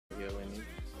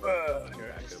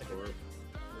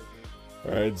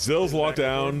Alright, Zill's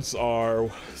lockdowns are...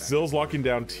 Zill's locking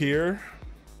down tier.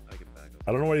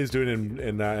 I don't know what he's doing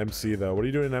in MC though. What are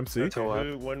you doing in MC? Toe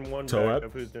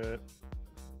Who's doing it?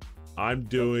 I'm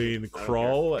doing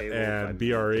Krull and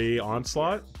BRE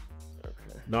Onslaught.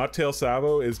 Okay. Not Tail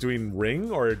Savo is doing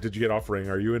Ring, or did you get off Ring?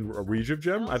 Are you in Rejuve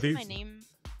Gem? I think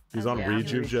he's on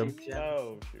Rejuve Gem.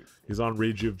 Oh shoot. He's on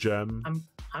Rejuve Gem.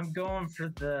 I'm going for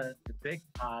the big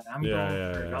pot. I'm Yeah, going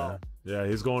yeah, for it all. yeah.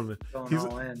 He's going. Going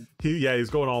all in. He's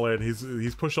going all in.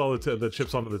 He's pushed all the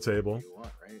chips onto the table.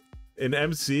 In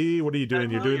MC, what are you doing?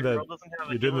 You're doing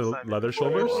the leather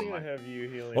shoulders.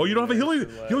 Oh, you don't have a healing.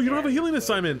 Yo, you don't have a healing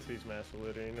assignment.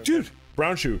 Dude,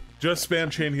 Brown Shoe, just spam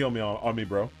chain heal me on me,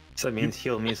 bro. So that means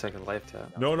heal me so I can life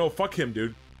tap. No, fuck him,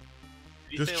 dude.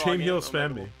 Just chain heal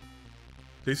spam me.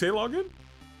 Did he say login?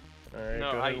 Alright,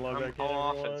 no, go ahead and log I'm back in,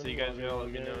 off everyone. it, so you guys know.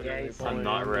 Let me know. Yeah, I'm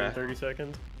not red. 30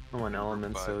 seconds. I'm on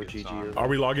element, so GG. Are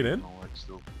we logging in?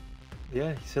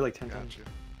 Yeah, he said like 10 times.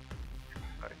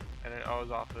 And then I was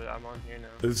off it. I'm on here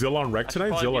now. Is Zill on rec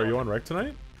tonight? Zill, are you on rec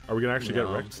tonight? Are we gonna actually get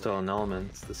wrecked? I'm still on element.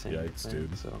 It's the same Yikes, thing,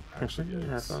 dude. So Actually, yikes.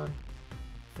 have fun.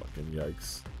 Fucking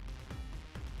yikes.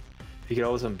 You could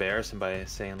always embarrass him by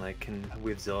saying like, "Can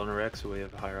we have Zill and Rex so we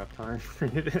have higher uptime?"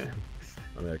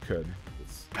 I mean, I could.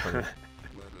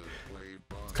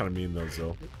 It's kind of mean though,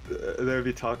 Zill. That would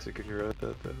be toxic if you wrote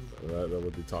that. Though. That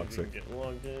would be toxic. Get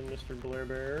logged in, Mr. Blair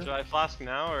Bear. Should I flask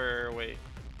now or wait?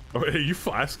 Oh, wait, are you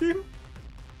flasking?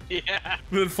 Yeah.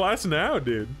 Then flask now,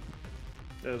 dude.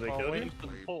 Oh, they killed you? For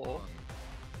the pull.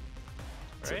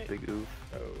 It's Right? a big oof.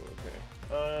 Oh,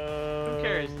 okay. Who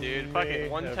cares, dude? Fucking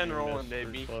 110 rolling,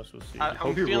 baby. I'm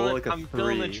hope you roll like a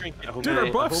feeling the 3. trinket. Dude,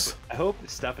 our buffs. I hope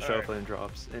Staff of Sharpland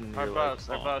drops and Our you're buffs,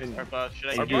 like, our buffs. Should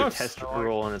I Our you do a buffs. test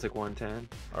roll and it's like 110.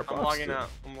 Our I'm buffs, logging dude. out.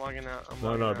 I'm logging out.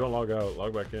 No, don't log out.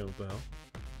 Log back in. What the hell?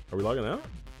 Are we logging out?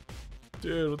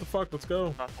 Dude, what the fuck? Let's go.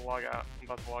 I'm about to log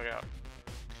out.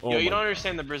 Oh Yo, you my- don't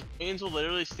understand. The Brazilians will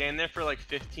literally stand there for like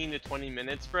 15 to 20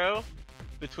 minutes, bro,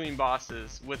 between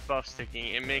bosses with buff sticking.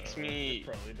 It makes me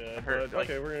probably dead. hurt. But, like,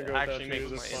 okay, we're gonna go actually without you.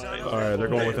 makes That's my fine. All right, they're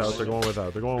going without. They're going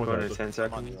without. They're going Going in without. 10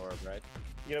 seconds.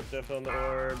 Yep, def on the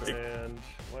orb, and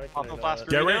why Off can the I flask not?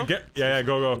 Get ready. now? Yeah,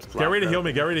 go. Get ready to heal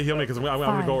me. Get ready to heal me because I'm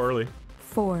gonna go early.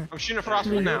 4, I'm shooting a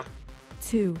frostbolt now.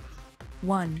 2,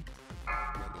 1.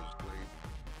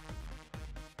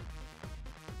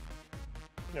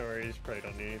 No worries, probably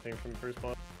don't need anything from the first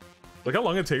boss. Look how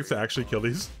long it takes to actually kill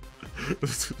these.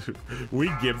 We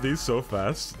give these so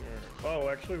fast. Oh,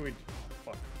 actually, we.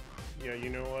 Fuck. Yeah, you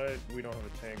know what? We don't have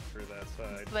a tank for that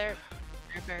side. Blair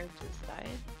Bear just died.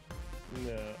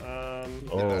 No.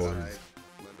 Oh.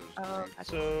 Oh, gotcha.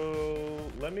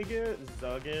 So let me get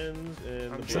Zuggins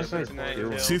and I'm the just Blair tonight, Bear.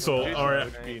 Phil. Cecil, Jason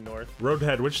alright. would Be north.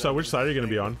 Roadhead, which side are you gonna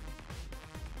be on?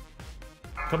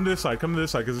 Come to this side. Come to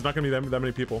this side because there's not gonna be that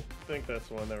many people. I think that's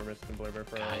the one that we're missing Blair Bear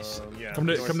from. Guys. Yeah. Come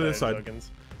to north this side. Zuggins.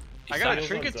 I got a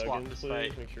Heals on trinket swap Zuggins, this please.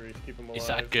 fight. Make sure we keep him alive. Is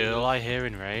that girl I hear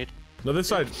in raid? No, this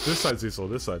side. This side, Cecil.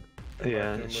 This side.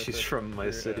 Yeah, With she's it. from my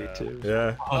city too.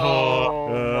 Yeah. Oh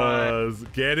my.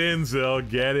 Get in, Zill.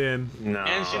 Get in. No.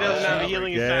 And she doesn't have a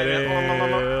healing Get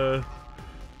assignment. in.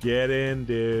 Get in,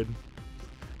 dude.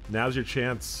 Now's your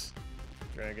chance.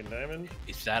 Dragon Diamond.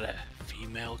 Is that a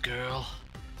female girl?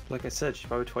 Like I said, she's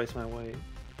probably twice my weight.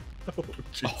 Oh,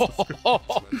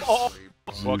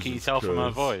 What can you tell from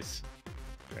her Christ. voice?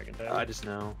 Dragon Diamond. I just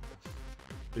know.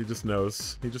 He just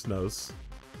knows. He just knows.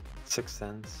 6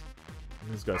 cents.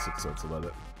 He's got 6 cents about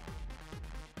it.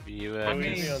 You, I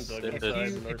mean, mean, on miss Zuggins' the- side, if the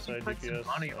you north side put some DPS.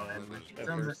 money on it, it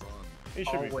sounds He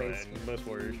should be always fine. Most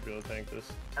warriors should be able to tank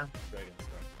this.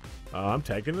 I'm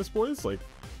taking this, boys. Like,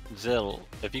 Zill,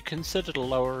 have you considered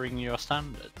lowering your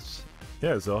standards?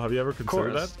 yeah, Zill. Have you ever Of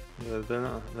considered course. Yeah, they're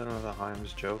not that high. I'm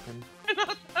just joking.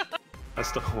 I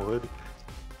still would.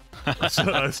 that?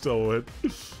 I still would.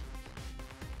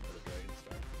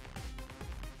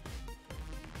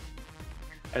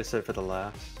 I said for the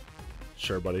laughs.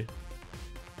 Sure, buddy.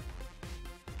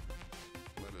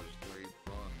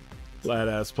 Lad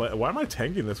ass play. Why am I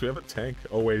tanking this? We have a tank.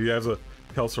 Oh wait, he has a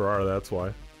Kelsorara. That's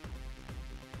why.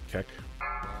 Keck.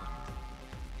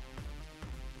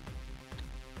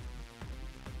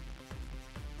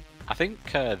 I think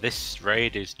this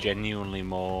raid is genuinely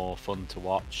more fun to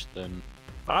watch than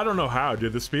I don't know how,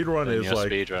 dude. The speedrun is your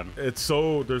like speedrun. it's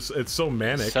so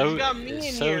manic. So, You got me it's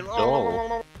in so here.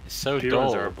 dull. It's so Speedruns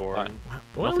dull. are boring.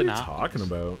 What are nothing we happens. talking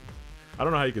about? I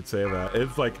don't know how you could say that.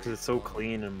 It's like 'Cause it's so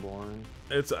clean and boring.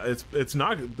 it's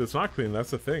not clean.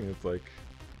 That's the thing. It's like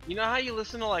You know how you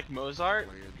listen to like Mozart?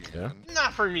 yeah.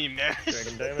 Not for me, man.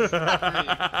 Dragon Diamond.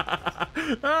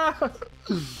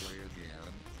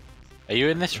 Are you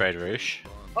in this raid, Roosh?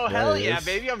 Oh Yeah, hell he yeah, is.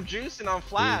 baby! I'm juicing on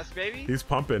flash, baby. He's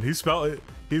pumping. He's wait,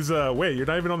 you're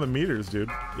not even on the meters, dude.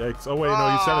 Yikes. Oh wait, no,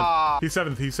 Ah. he's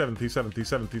seventh. He's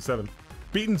seventh.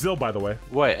 Beating Zill, by the way.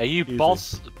 Wait, are you Easy.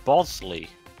 Bosley?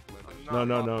 No,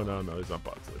 he's not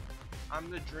Bosley. I'm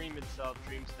the dream itself,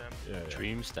 Dreamstem. Yeah.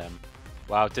 Dreamstem.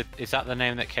 Wow, is that the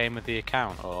name that came with the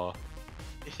account, or?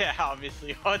 Yeah,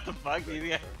 obviously. What the fuck? Do you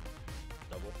think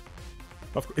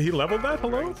He leveled that?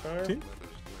 Hello? Dragon Team?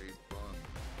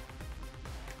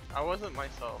 I wasn't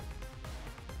myself.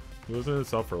 He was in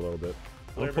himself for a little bit.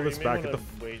 I'll Blair, pull this you may back. wanna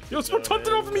Get the wait to Yo, someone go tucked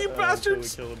it off in, me, you until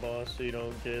bastards! we kill the boss, so you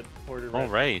don't get ported Oh, right.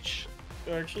 rage.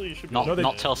 Actually, you should be Not No, they-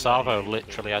 not till Salvo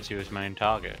literally has you as main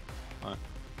target.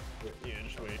 Yeah,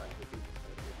 just wait.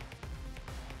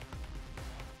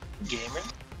 Gamer?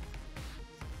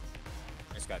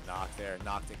 I just got knocked there.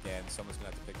 Knocked again. Someone's gonna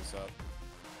have to pick this up.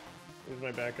 Who's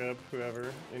my backup?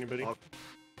 Whoever? Anybody?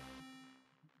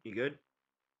 You good?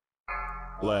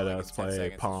 Let Like in us 10 play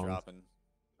seconds, it's Pong. dropping.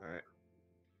 Alright.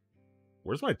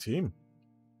 Where's my team?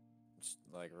 Just,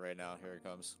 like right now, here it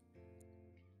comes.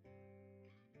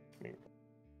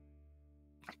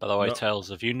 By the way, No. Tails,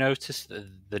 have you noticed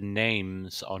the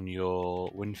names on your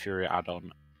Wind Fury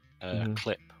add-on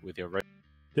clip with your rage?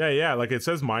 Yeah, like it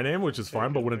says my name, which is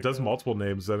fine, but when it does Okay. multiple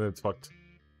names, then it's fucked.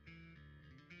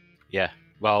 Yeah.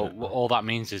 Well, Yeah. all that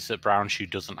means is that Brown Shoe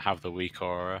doesn't have the weak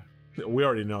aura. We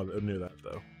already knew that,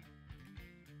 though.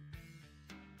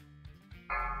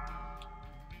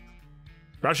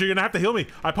 Rasha, you're gonna have to heal me.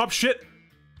 I pop shit.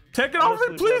 Take it off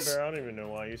Honestly, it, please. Bear, I don't even know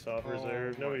why you softers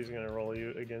there. Nobody's gonna roll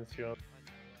you against you.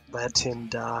 Let him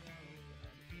die.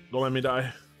 Don't let me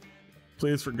die.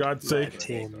 Please, for God's sake. Let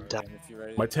him die. If you're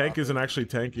ready My to tank drop isn't it, actually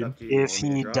tanking. If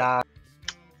he dies,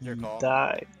 your he call.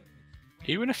 died.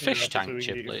 Are you in a fish So we tank, can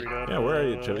get you Chipley? freed up. Yeah, where are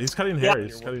you, Chip? He's cutting hair.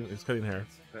 He's cutting hair.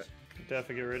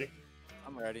 Daffy, get ready.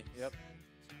 I'm ready. Yep.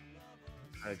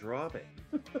 I drop it.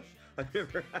 I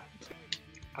never had to.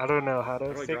 I don't know how to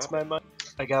How do I fix drop my mic.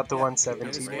 I got the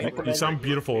 117 You You recommended. sound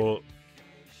beautiful,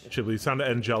 Chipley. You sound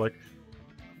angelic.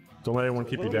 Don't let anyone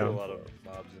keep you A down. lot of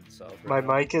mobs and stuff. My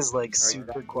mic is like Alright, super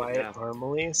drop it quiet now.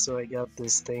 normally, so I got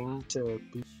this thing to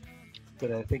boot,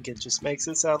 but I think it just makes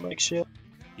it sound like shit.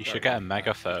 You should get a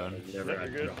megaphone. You never had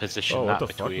to good. drop it. Position Oh, what that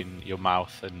the fuck? between your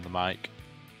mouth and the mic.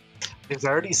 There's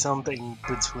already something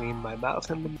between my mouth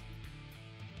and the.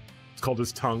 It's called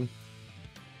his tongue.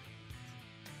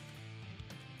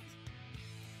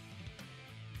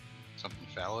 Something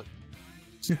phallic.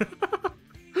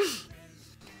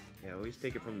 Yeah, I always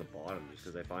take it from the bottom just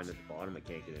because I find at the bottom I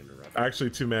can't get interrupted. Actually,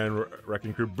 two-man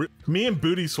wrecking crew. Me and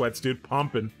Booty Sweats, dude,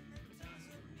 pumping.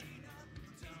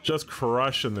 Just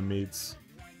crushing the meats.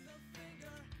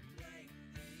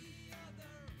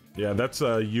 Yeah, that's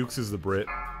Ukes is the Brit.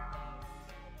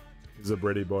 He's a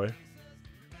Britty boy.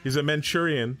 He's a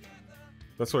Manchurian.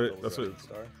 That's what.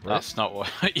 That's not what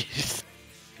you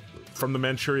From the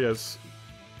Manchurias.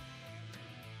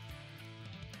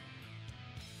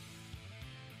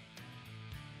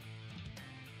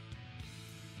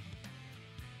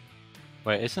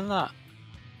 Wait, isn't that...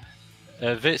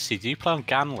 Vitsi, do you play on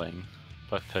Ganling,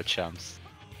 per chance?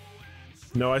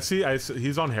 No, I see.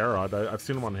 He's on Herod. I've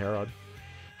seen him on Herod.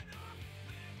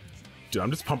 Dude,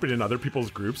 I'm just pumping in other people's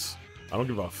groups. I don't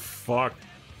give a fuck.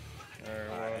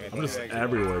 I'm just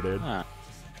everywhere, dude.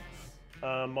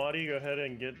 Maudie, go ahead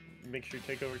and make sure you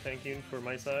take over tanking for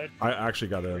my side. I actually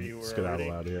gotta Where you were skedaddle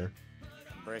already. out of here.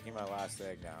 I'm breaking my last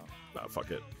egg now. Nah, fuck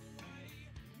it.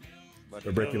 Let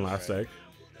They're me breaking know. last egg.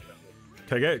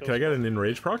 Can I get an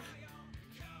enrage proc?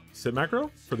 Sit macro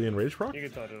for the enrage proc? You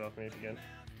can touch it off me if you can.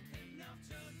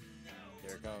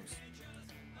 Here it comes.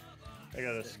 I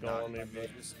got a skull on me, but...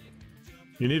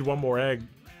 You need one more egg.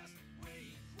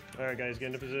 Alright guys, get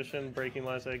into position. Breaking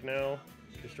last egg now.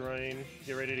 Destroying.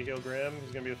 Get ready to heal Graham.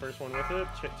 He's gonna be the first one with it.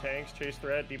 Tanks, chase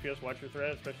threat. DPS, watch your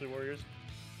threat, especially warriors.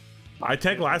 I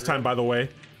tanked last time, by the way.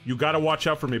 You gotta watch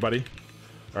out for me, buddy.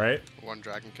 Alright? One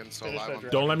dragonkin still Finish alive. that On dragon.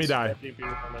 Don't let me die.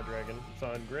 DPS on that dragon. It's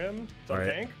on Grim. It's on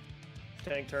Alright. Tank.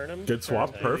 Tank, turn him. Good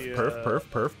swap. Turn Perf,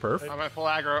 the, perf. I'm at full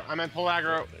aggro. I'm at full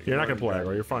aggro. You're not gonna pull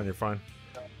aggro. You're fine. You're fine.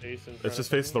 Face in front It's just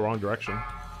of him. facing the wrong direction.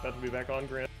 About to be back on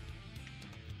Grim.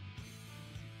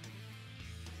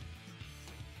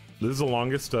 This is the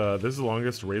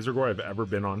longest Razor Gore I've ever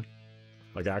been on.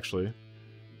 Like, actually.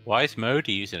 Why is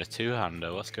Modi using a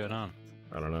two-hander? What's going on?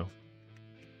 I don't know.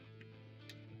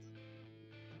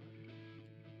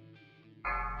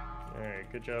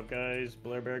 Alright, good job guys.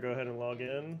 Blair Bear, go ahead and log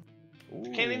in. Ooh,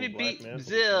 Can't even Black beat Mantle.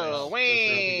 Zill. Nice.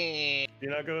 Wait. Do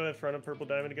not go in front of Purple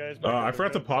Diamond, guys. I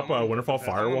forgot to pop Winterfall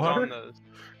Firewater.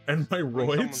 And my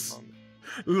roids.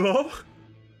 Lol.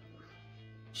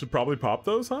 Should probably pop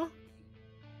those, huh?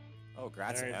 Oh,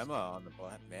 congrats to Emma on the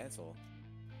mantle.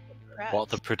 What are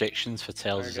the predictions for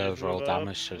Tails' overall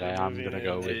damage today? I'm going to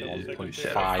go with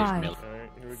 1.5 million.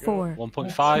 4,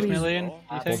 1.5 million,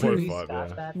 you think? 1.5,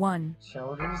 yeah. 1.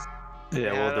 Shoulders.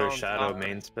 Yeah, well, there's on Shadow top.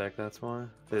 main spec, that's why.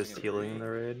 There's healing in the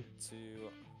raid. 2,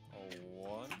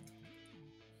 1.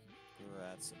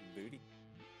 That's booty.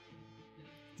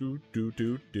 Do.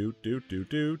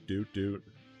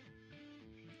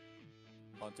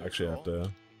 Actually,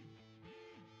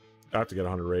 I have to get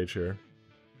 100 rage here.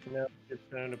 Now it's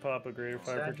time to pop a greater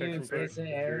fire Should I do protection face in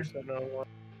air?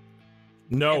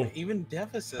 No, And even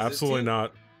Deficit. absolutely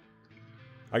not.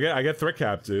 I get threat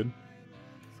cap, dude.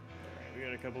 We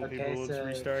got a couple Okay, people that's so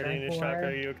restarting. Is Tranquil Shaka,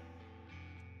 Air? you okay?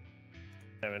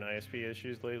 Having ISP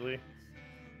issues lately?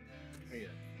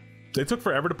 They took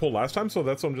forever to pull last time, so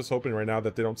that's what I'm just hoping right now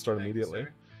that they don't start immediately.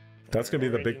 That's gonna be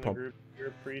the big pump. You're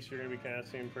a priest, you're gonna be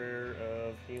casting prayer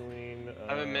of healing.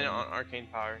 I have a minute on arcane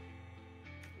power.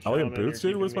 Elegant Shaman, boots,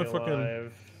 you're dude. Where's my keeping me fucking?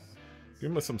 alive.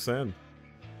 Give me some sand.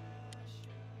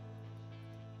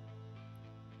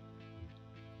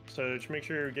 So just make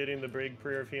sure you're getting the big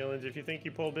prayer of healings. If you think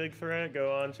you pull big threat,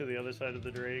 go on to the other side of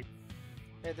the Drake.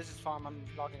 Hey, this is farm. I'm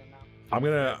logging in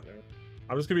now.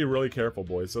 I'm just gonna be really careful,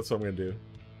 boys. That's what I'm gonna do.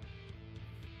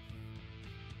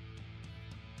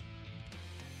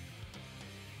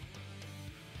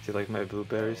 Do you like my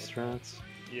blueberry strats?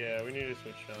 Yeah, we need to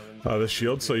switch shamans. The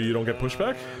shield, so you don't get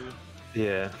pushback.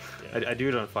 Yeah, I do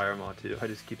it on Fire Mod too. I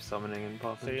just keep summoning and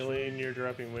popping. Saline, you're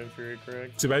dropping Wind Fury,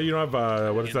 correct? Too bad you don't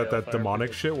have what is that Fire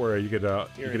demonic shit where you could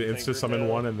insta summon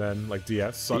one and then like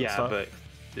DS stuff. But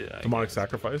demonic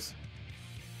sacrifice.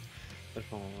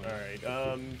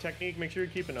 Alright, technique, make sure you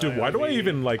keep an eye Dude, why on do I the-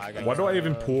 even why do I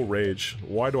even pull rage?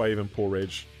 Why do I even pull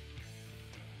rage?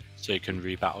 So you can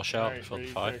rebattle shell Alright, before the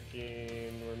ready, fight.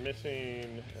 checking. We're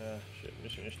missing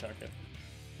missing Ishtaka.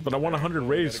 But I want 100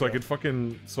 rage so I could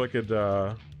fucking I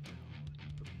have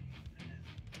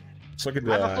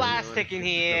a blast ticking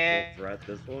here. Threat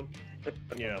this one.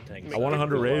 Yeah. I want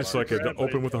 100 rage so I could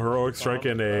open with a heroic strike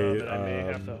and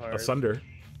a sunder.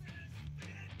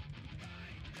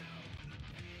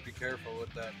 Be careful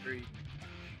with that tree.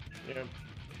 Yep.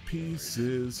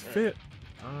 Pieces fit.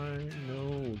 I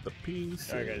know the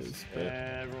pieces Alright guys, fit.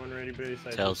 everyone ready? Base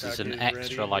Tails is an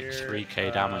extra like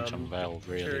 3k damage on Veil,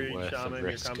 really worth the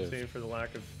risk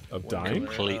of dying?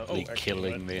 Completely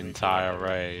killing the entire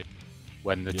raid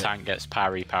when the tank gets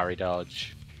parry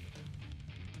dodge.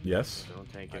 Yes.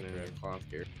 Don't tank it in your cloth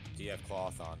gear. Do you have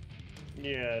cloth on?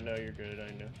 Yeah, no, you're good, I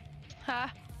know.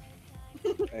 Ha!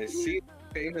 I see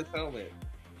famous helmet.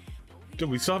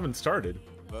 Dude, we still haven't started.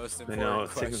 Most I know,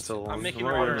 it's taking so long. I'm making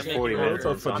We're water. already 40 minutes.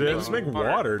 Just make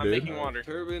water, I'm dude. making water.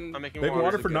 I'm making Make water.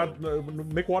 water for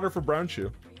make water for Brown Shoe.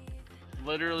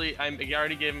 Literally, I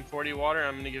already gave him 40 water.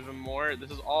 I'm gonna give him more.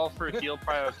 This is all for heal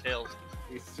prio of Tails.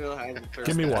 He still has a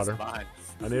Give me water. I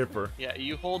need it for. Yeah,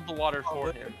 you hold the water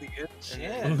for him.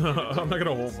 No, I'm not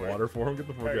gonna hold water for him. Get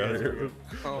the fuck out of here.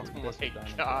 Oh my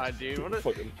god, dude! What a,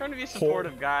 Fucking trying to be a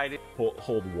supportive guy, dude.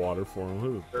 Hold water for him.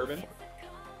 Who the Urban.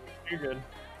 You're good.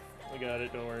 I got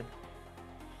it, don't worry.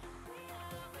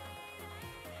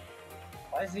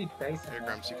 Why is he facing Here, that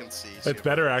Grumps, you way? can see. It's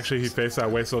better actually he faced that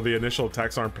way so the initial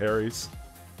attacks aren't parries.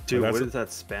 Dude, That's what is that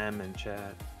spam in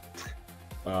chat?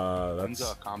 When's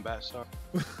That's combat start?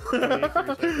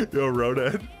 Yo,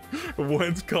 Roded.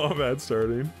 When's combat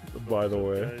starting? By the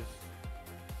way.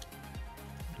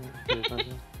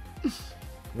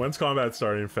 When's combat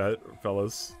starting,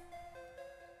 fellas?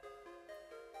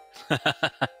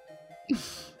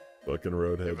 Fucking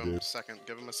Roadhead, Give him dude. a second.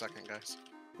 Give him a second, guys.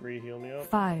 Re-heal me up.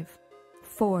 5,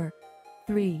 4,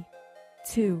 3,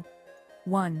 2,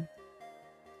 1.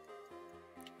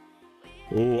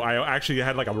 Ooh, I actually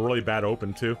had like a really bad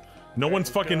open too. No one's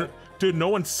fucking, dude. No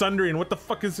one's sundering. What the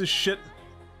fuck is this shit?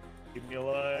 Keep me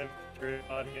alive.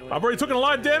 I've already taken a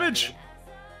lot of damage.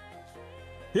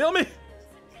 Heal me.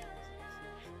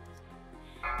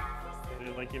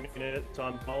 Like you mean it. It's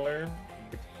on baller.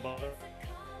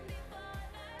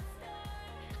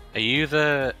 Are you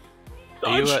the?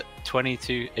 Are you at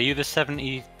 22? Are you the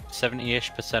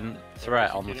 70-ish%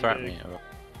 threat on the threat meter?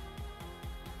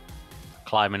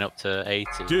 Climbing up to 80.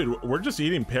 Dude, we're just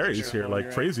eating parries here,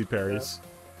 like crazy parries.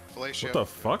 Fellatio. What the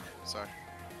fuck? Sorry.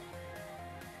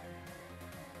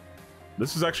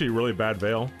 This is actually a really bad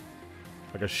veil.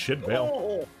 Like a shit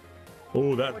veil.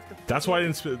 Oh, that's why I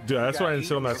didn't. Dude, that's why I didn't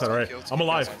sit on that side. All right, I'm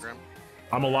alive.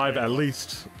 I'm alive at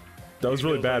least. That was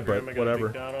really bad, but whatever.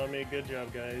 Down on me. Good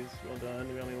job, guys. Well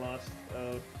done. We only lost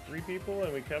 3 people,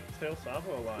 and we kept Tail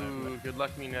Savo alive. Ooh, good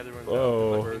luck me, Netherwind.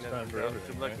 Oh.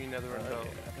 Good luck me, Netherwind.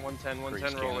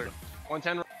 110 roller.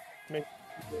 110.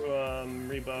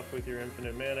 Rebuff with your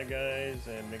infinite mana, guys,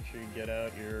 and make sure you get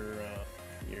out your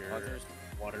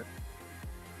water.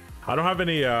 I don't have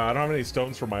any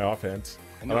stones for my offhand.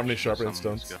 I don't have any sharpened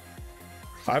stones.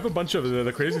 I have a bunch of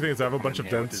the crazy thing is I have a bunch of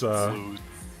dense. I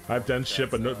have dense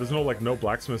shit, but there's no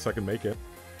blacksmiths I can make it.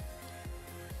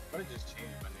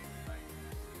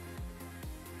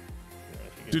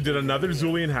 Dude, did another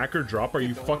Zulian hacker drop? Are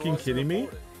you fucking kidding me?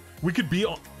 We could be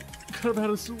on. Could have had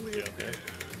a Zulian. Okay.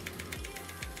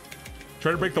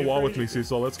 Try to break the wall with me,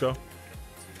 Cecil. Let's go.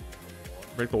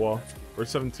 Break the wall. We're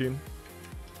 17.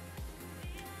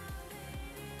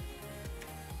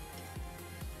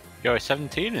 Yo, he's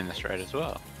 17 in this raid as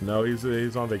well. No,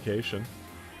 he's on vacation.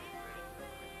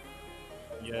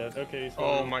 Yeah, okay. So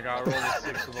oh my god, I rolled a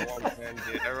 6 with a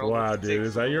 110, dude. I rolled wow, dude,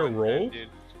 is that your roll? Dude.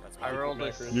 I rolled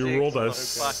a 6. You rolled a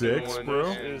 6,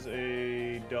 bro? This is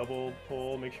a double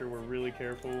pull. Make sure we're really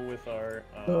careful with our.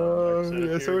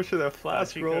 Yeah, so much for that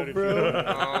flask roll, bro.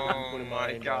 Oh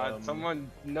my god,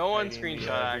 no one screenshot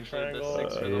actually the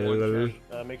 6 for the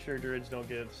 110. Make sure druids don't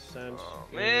get sent. Oh,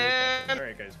 man!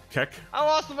 Alright, guys. Keck. I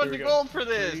lost a bunch of gold for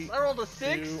this! 3, I rolled a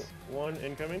 6! 2, 1,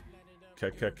 incoming.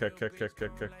 Keck.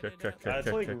 It's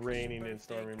like raining and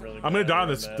storming really bad. I'm gonna die on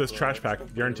this trash pack,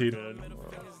 guaranteed.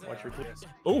 Watch your clips.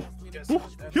 Oh!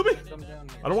 Heal me!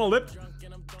 I don't want to lip.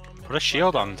 Put a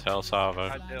shield on Tel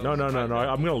Salvo. No.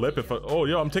 I'm gonna lip if oh,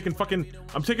 yo, I'm taking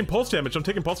pulse damage. I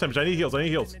need heals.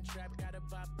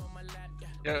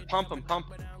 Yeah, pump him.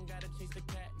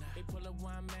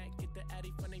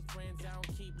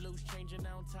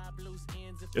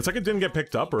 It's like it didn't get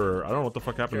picked up, or I don't know what the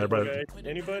fuck happened there, but...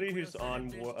 Anybody who's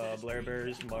on Blair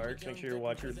Bear's marks, make sure you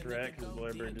watch your threat, because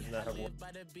Blair Bear does not have one.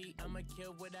 Got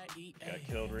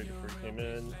killed right before he came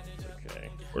in. It's okay.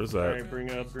 Where's that? Alright,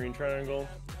 bring up green triangle.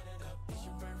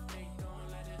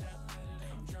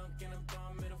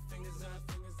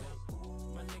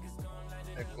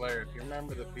 Hey Blair, if you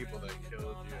remember the people that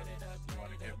killed you, you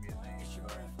want to give me a name,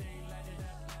 sure.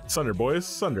 Sunder, boys.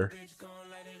 Sunder.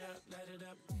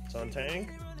 It's on tank.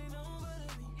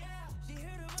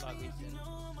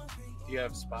 Do you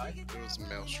have spy? It was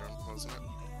Maelstrom, wasn't it?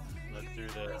 Look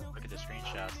at the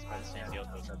screenshots by the same deal.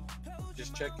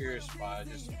 Just check your spy.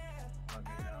 Just let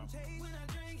me know.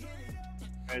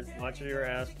 Guys, watch your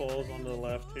ass pulls on the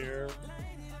left here.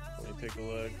 Let me take a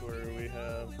look where we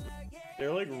have.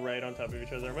 They're like right on top of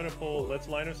each other. I'm gonna pull. Let's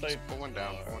line of sight. Pull one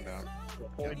down.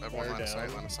 Yeah, everyone line of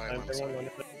sight. Line of sight.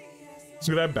 Let's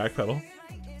go that back pedal.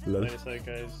 Line of sight,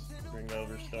 guys. Bring the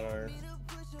Overstar.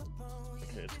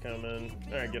 Okay, it's coming.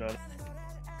 Alright, get on.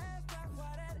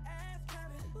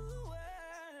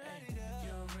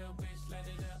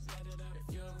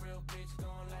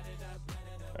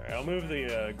 Alright, I'll move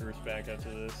the groups back up to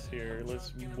this here.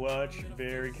 Let's watch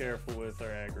very careful with our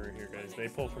aggro here, guys. They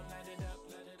pull from...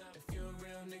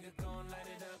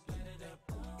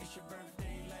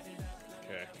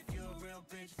 Okay.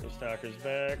 The Stalker's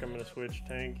back. I'm gonna switch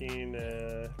tanking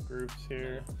groups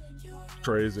here.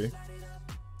 Crazy.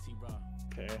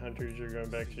 Okay, hunters, you're going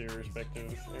back to your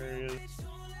respective areas.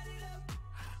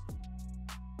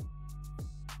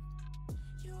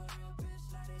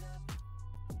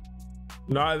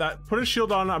 No, put a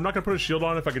shield on. I'm not gonna put a shield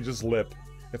on if I could just lip.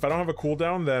 If I don't have a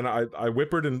cooldown, then I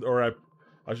whippered or I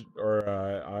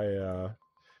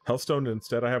Hellstone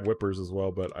instead. I have whippers as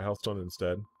well, but I Hellstone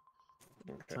instead.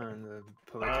 Okay. Time to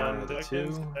pull the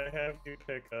 2. I have you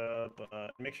pick up.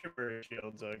 Make sure your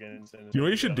shields again. You know what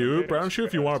you should do, Brown Shoe?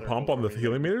 If you want to pump on the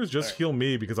healing meters, just heal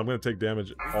me because I'm gonna take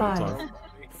damage all the time.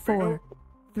 5, 4,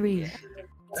 3,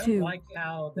 2, like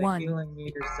how the 1. healing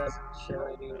meters doesn't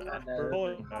show you.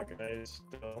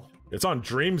 It's on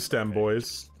Dream Stem,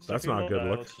 boys. That's not a good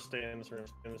look. Let's just stay in this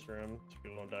room. So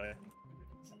people don't die.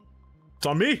 It's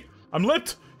on me. I'm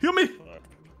lit. Heal me.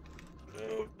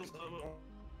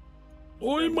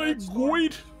 Oh my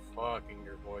god! Fucking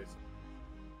your voice.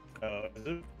 Is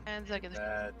it? And second.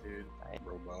 Bad, dude.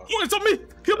 Robot. Oh, it's on me!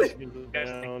 Kill me!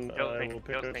 Down, I will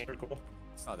pick up circle.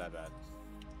 It's not that bad.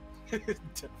 I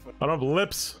don't have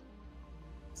lips.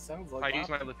 Sounds like I use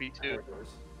my lippy too.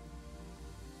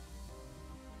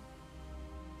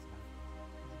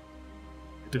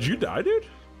 Did you die, dude?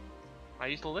 I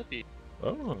used a lippy.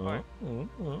 Oh.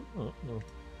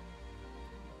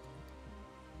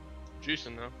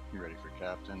 Juicing though. You ready for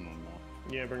captain?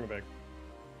 Yeah, bring it back.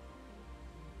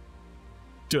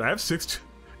 Dude, I have 6.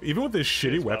 Even with this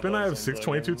shitty weapon, I have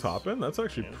 622 top end. That's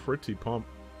actually pretty pump.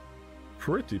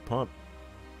 Pretty pump.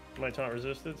 My taunt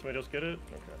resisted. Somebody else get it?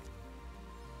 Okay.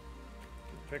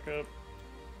 Pick up.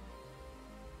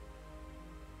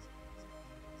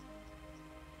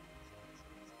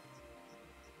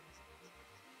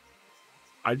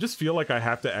 I just feel like I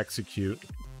have to execute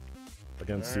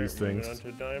against these things.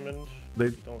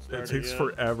 It takes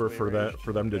forever for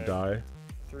them to die.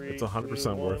 It's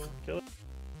 100% worth.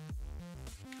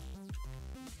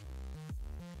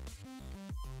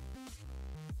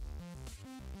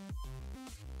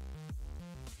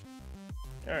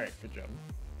 Alright, good job.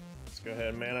 Let's go ahead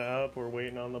and mana up. We're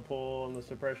waiting on the pull and the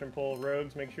suppression pull.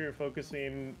 Rogues, make sure you're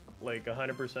focusing like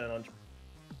 100% on.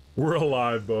 We're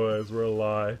alive, boys. We're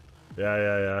alive.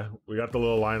 Yeah. We got the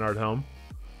little Lionheart helm.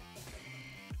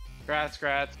 Grats.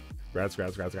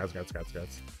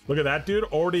 Look at that, dude.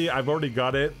 I've already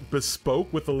got it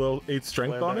bespoke with a little 8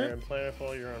 strength on it.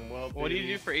 Planetfall, you're on well. What do you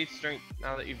do for 8 strength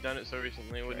now that you've done it so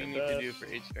recently? What do you need to do for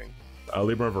 8 strength?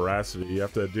 Libra Veracity. You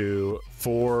have to do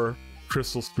 4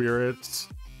 crystal spirits,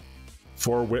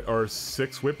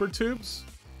 6 whipper tubes,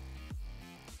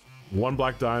 1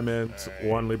 black diamond,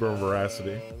 1 Libra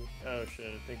Veracity. Oh shit,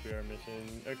 I think we are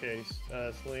missing. Okay,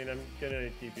 Celine, I'm gonna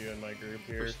keep you in my group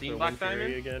here. Pristine black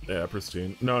diamond? Again. Yeah,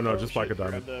 pristine. No, just black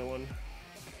diamond. That one.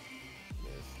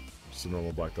 Just a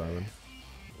normal black diamond.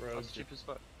 That's cheap as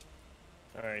fuck.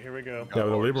 Alright, here we go. Yeah,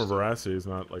 the Libra Veracity is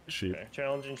not like cheap. Okay.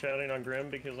 Challenging shouting on Grim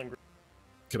because I'm.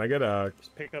 Can I get a?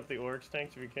 Just pick up the Oryx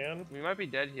tanks if you can. We might be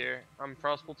dead here. I'm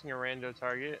frostbolting a rando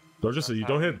target. You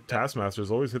don't hit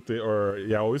Taskmasters. Always hit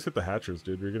always hit the Hatchers,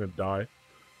 dude. You're gonna die.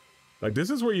 Like,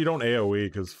 this is where you don't AoE,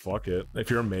 because fuck it.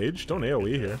 If you're a mage, don't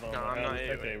AoE here. No, I'm not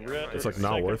AoE. It's like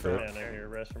not worth it.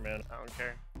 Rest for mana. I don't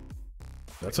care.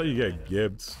 That's how you get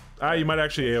gibbed. You might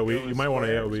actually AoE. You might want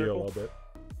to AoE a little bit.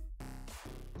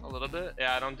 A little bit?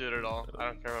 Yeah, I don't do it at all. I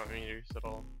don't care about meters at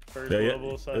all.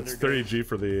 It's 30G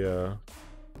for the,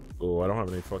 Oh, I don't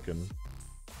have any fucking...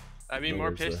 I'd be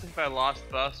more pissed if I lost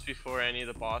buffs before any of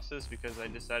the bosses because I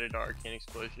decided to Arcane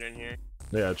Explosion in here.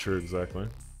 Yeah, true, exactly.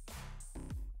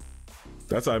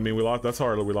 That's we lost. That's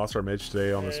hard. We lost our mage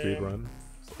today on the speed run.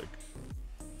 It's like,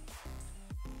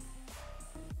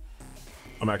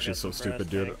 I'm actually so stupid,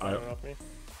 dude. I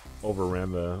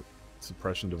overran the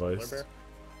suppression device.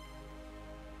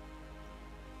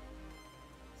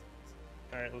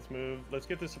 Alright, let's move. Let's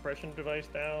get the suppression device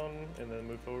down and then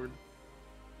move forward.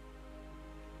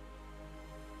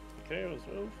 Okay, let's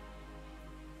move.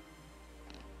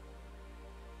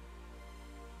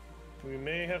 We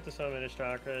may have to summon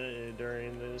Ishtakra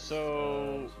during this.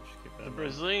 So the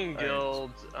Brazilian guild,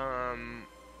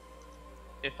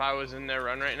 if I was in their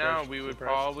run right now, we would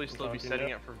probably still be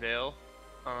setting up for Veil,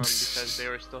 because they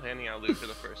were still handing out loot for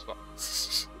the first spot.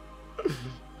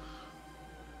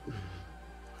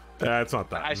 Yeah, it's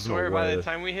not that. I swear, by the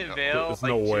time we hit Veil, there's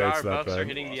like no way 2 it's hour that buffs bad. are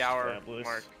hitting the hour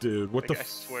mark. Dude, what the I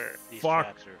swear. These fuck?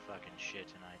 traps are fucking shit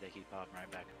tonight. They keep popping right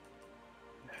back.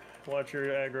 Watch your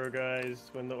aggro,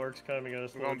 guys. When the orcs come, you gotta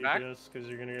slow DPS because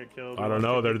you're gonna get killed. I don't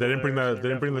know. They didn't bring that. They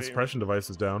didn't bring the suppression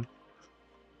devices down.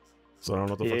 So I don't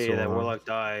know what the fuck's going on. Yeah, that Warlock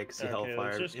died because the Hellfire.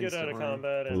 Let's just get out of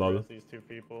combat and with these 2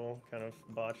 people. Kind of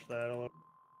botched that a little.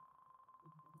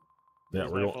 Yeah,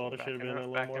 it's my fault. I should have been a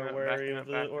little more wary of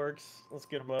the orcs. Let's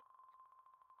get them up.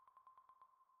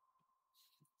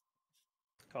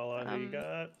 Call out who you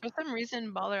got. For some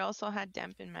reason, Baller also had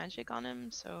dampen magic on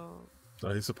him, so.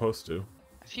 He's supposed to.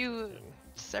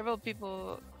 Several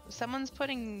people. Someone's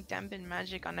putting dampen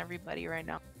magic on everybody right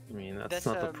now. I mean, that's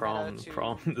not the problem. The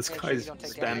problem, this guy's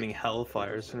spamming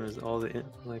Hellfire as soon as all the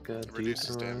dudes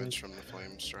reduces damage from the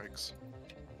flame strikes.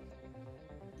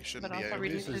 You shouldn't be AoE.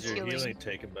 Reduces your healing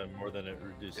taken by more than it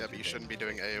reduces. Yeah, but you shouldn't be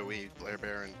doing AoE. Lair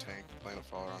Bear and Tank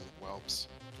Planetfall are on Whelps.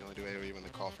 You only do AoE when they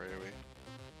call for AoE.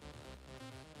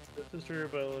 This is true,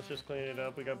 but let's just clean it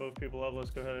up. We got both people up. Let's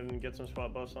go ahead and get some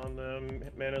spot buffs on them.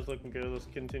 Mana's looking good. Let's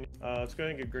continue. Let's go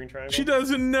ahead and get green triangle. She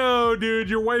doesn't know, dude.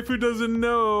 Your waifu doesn't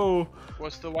know.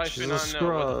 What's the waifu She's a not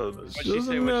scrub. know? She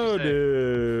doesn't know,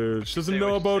 dude. She doesn't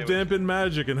know about dampen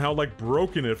magic and how like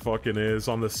broken it fucking is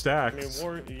on the stacks.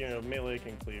 I mean, melee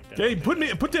can cleave down. Hey,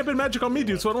 put dampen magic on me,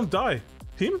 dude, so I don't die.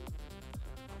 Team?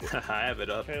 I have it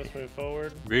up. Okay, let's move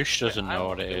forward. Roosh doesn't know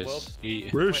what it is.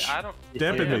 Roosh,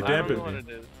 dampen me, dampen me.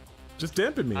 Just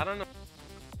dampen me. I don't know.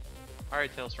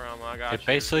 Alright, Tales from I got you.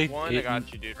 Basically, I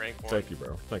got you, dude. Rank 1. Thank you,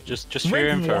 bro. Thank you. Just for your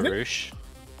info, Roosh.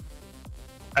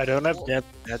 I don't have dampen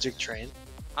magic trained.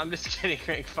 I'm just kidding,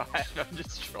 rank 5. I'm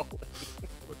just trolling.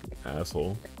 Fucking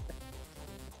asshole.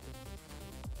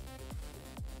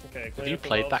 Okay, have you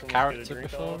played that character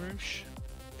before, Roosh?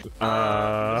 This is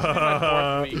my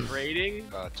 4th week rating.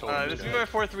 This is my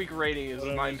 4th week rating. Is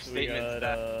my statement to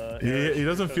that. He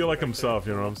doesn't feel like himself.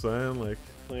 You know what I'm saying? Like.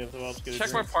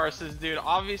 Check my parses, dude.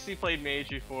 Obviously played mage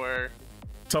before.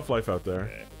 Tough life out there.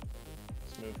 Okay.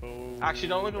 Let's move forward. Actually,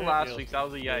 don't look at last week's. That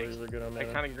was a yikes. I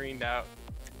kind of greened out.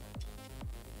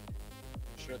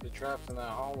 sure the traps in that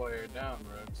hallway are down,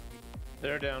 Rogues.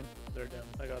 They're down. They're down.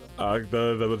 I got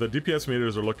them. The DPS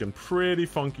meters are looking pretty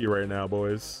funky right now,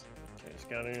 boys. Okay,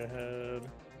 scouting ahead.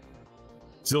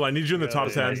 Zill, I need you in the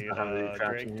top 10.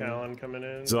 Drake Talon coming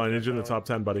in. Zill, I need you in the top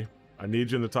 10, buddy. I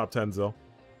need you in the top 10, Zill.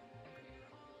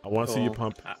 I want to see you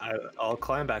pump. I'll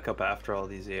climb back up after all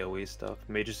these AoE stuff.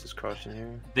 Mages is crushing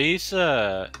here. These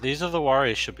other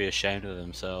warriors should be ashamed of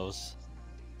themselves.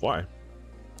 Why?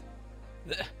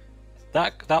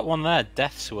 That one there,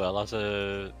 Death Swirl, has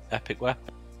a epic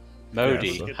weapon.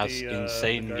 Modi has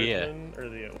insane gear.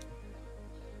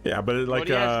 Yeah, but it, like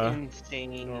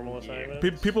normal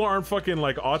assignment. People aren't fucking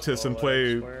like autists and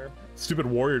play stupid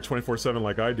warrior 24/7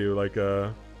 like I do. Like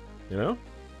you know.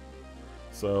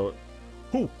 So,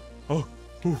 I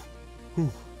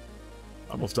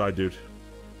almost died, dude.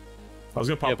 I was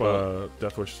gonna pop a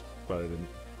Death Wish, but I didn't.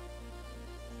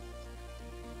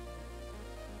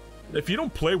 If you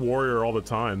don't play warrior all the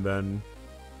time, then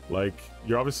like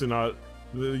you're obviously not.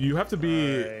 You have to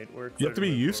be. You have to be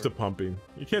used to pumping.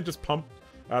 You can't just pump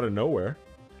out of nowhere.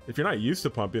 If you're not used to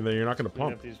pumping, then you're not gonna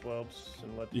pump.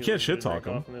 You can't shit talk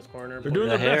them. They're doing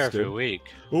their best, dude. Week.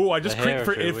 Oh, I just crit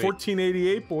for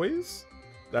 1488, boys.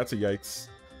 That's a yikes.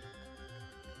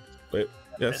 Wait,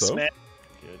 yeah, so.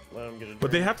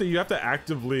 But they have to. You have to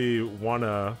actively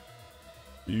wanna.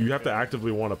 You have to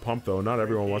actively want to pump, though. Not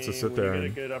everyone wants to sit there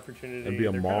and be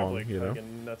a mong, like you know?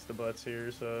 Nuts to butts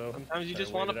here, so sometimes you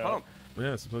just want to pump.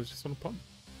 Yeah, sometimes you just want to pump.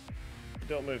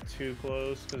 Don't move too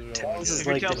close, because we don't If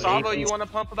you tell Sabo you want to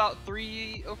pump about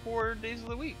 3 or 4 days of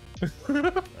the week.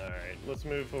 Alright, let's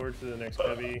move forward to the next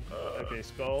heavy. Okay,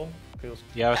 Skull.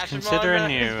 Yeah, I was considering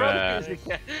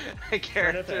you.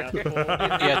 Character.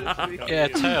 Yeah,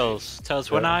 Tails.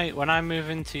 When I move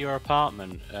into your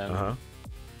apartment,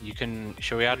 you can.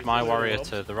 Shall we add my warrior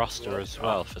to the roster as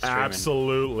well for streaming?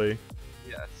 Absolutely.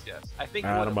 Yes. I think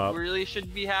what really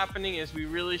should be happening is we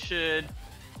really should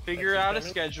figure out a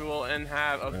schedule and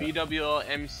have a BWL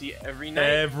MC every night.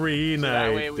 Every night,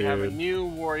 that way we dude. have a new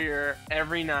warrior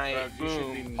every night.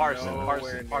 Boom.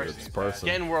 Parson.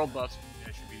 Getting world buffs.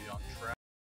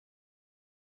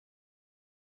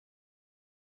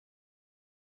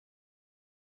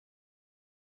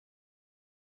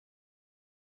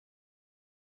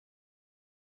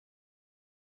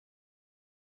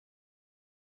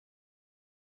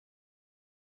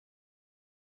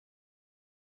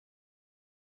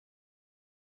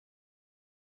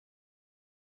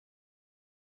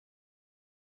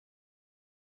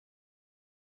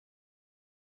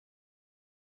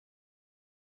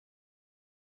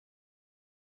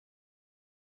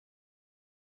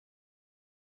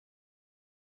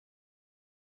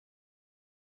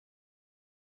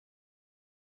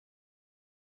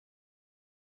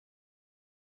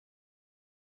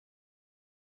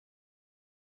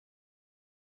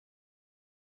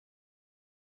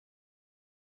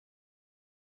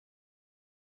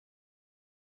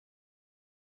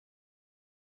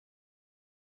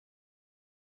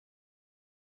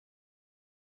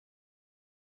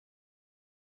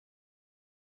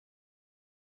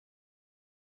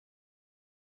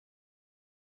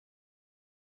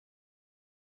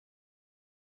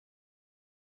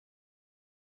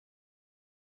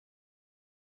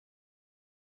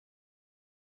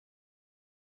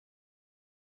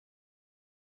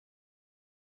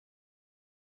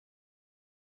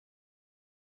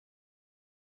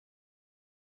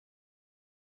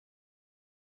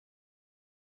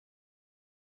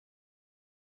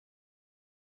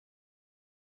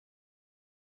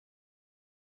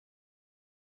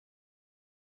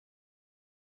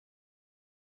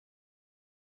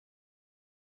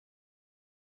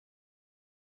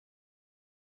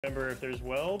 Remember, if there's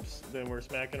whelps, then we're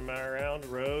smacking them around.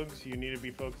 Rogues, you need to be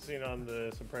focusing on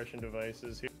the suppression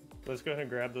devices here. Let's go ahead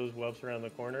and grab those whelps around the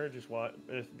corner. Just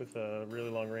with a really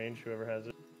long range, whoever has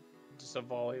it. Just a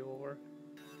volley will work.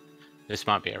 This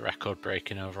might be a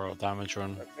record-breaking overall damage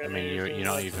run. I mean, you're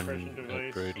not even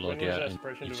a Broodlord yet, and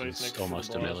it's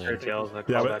almost a million.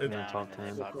 Yeah, but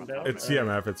it's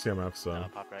CMF. It's CMF. So.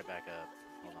 Pop right back up.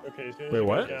 Okay, wait,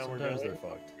 what? Sometimes they're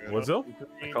fucked. What's up?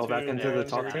 Crawl back into the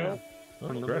top 10. Oh,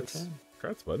 congrats.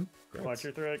 Congrats, bud. Congrats. Watch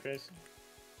your threat, guys.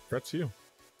 Congrats to you.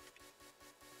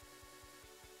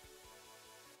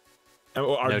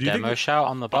 No demo shout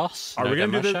on the boss. Are we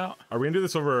gonna do this? Are we gonna do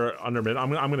this over under mid? I'm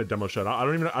gonna demo shout. I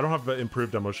don't have the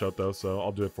improved demo shout though, so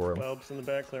I'll do it for him. Whelps in the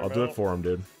back, I'll do it for him,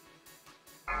 dude.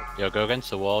 Yo, go against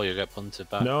the wall. You get punted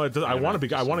back. No, it does. I want to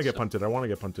get punted. I want to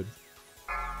get punted.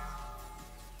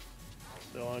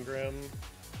 Still on Grim.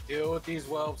 Deal with these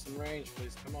whelps in range,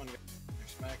 please. Come on, guys. You're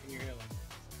smacking your healing.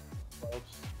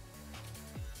 Whelps.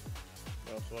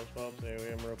 AoE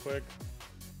him real quick.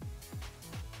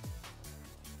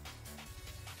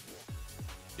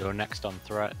 You're next on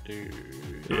threat, dude.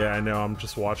 Yeah, I know. I'm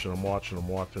just watching. I'm watching.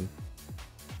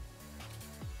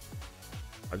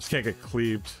 I just can't get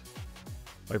cleaved.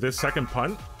 Like this second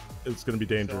punt, it's gonna be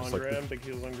dangerous. Like big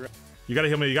heels on grab. you gotta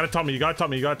heal me. You gotta top me. You gotta top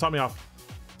me. You gotta top me off.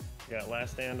 Yeah,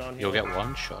 last stand on. You'll get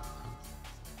one shot.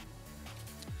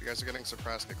 You guys are getting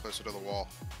suppressed. Get closer to the wall.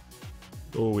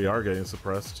 Oh, we are getting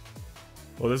suppressed.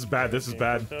 Oh, this is bad. This is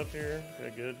bad. Up here.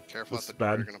 Okay, good. Careful This at is the door.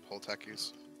 bad. You're gonna pull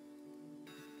techies.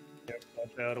 Yep,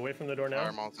 watch out. Away from the door now.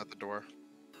 Firemal's at the door.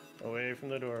 Away from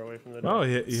the door. Away from the door. Oh,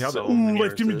 he held it. So Ooh, many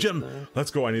life, give me resist gem. there.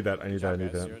 Let's go. I need that. I need that. I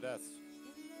need Guys, that. zero deaths.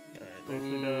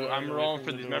 Ooh, I'm rolling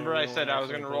for these. Remember I said I was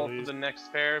gonna roll for the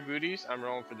next pair of booties? I'm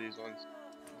rolling for these ones.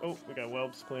 Oh, we got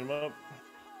whelps. Clean them up.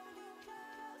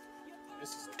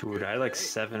 Dude, I had like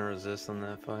 7 resist on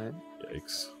that fight.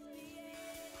 Yikes.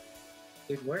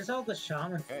 Dude, where's all the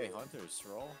shaman? Okay, hunters,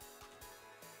 roll.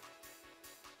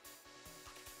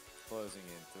 Closing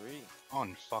in 3,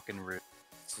 On fucking root.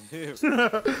 2.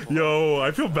 Yo,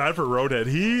 I feel bad for Roadhead.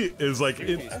 He is like,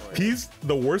 he's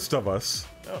the worst of us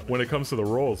when it comes to the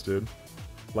rolls, dude.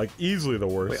 Like, easily the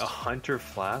worst. Wait, a hunter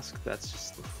flask? That's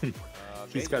just.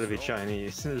 He's gotta be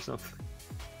Chinese or something.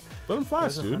 Let him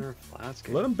flash, There's a dude. hunter flask.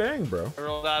 Let him bang, bro. I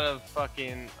rolled out of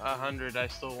fucking 100. I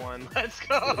still won. Let's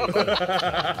go.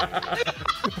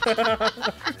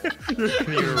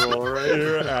 You roll, right?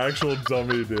 You're an actual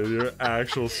dummy, dude. You're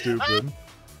actual stupid.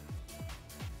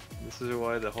 This is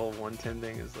why the whole 110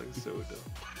 thing is like so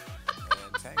dumb.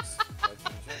 And tanks.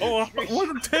 Oh,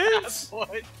 what tanks?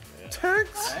 What?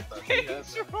 Tanks?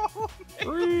 Thanks, roll.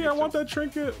 3. I want that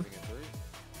trinket.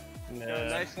 Nah, Yo,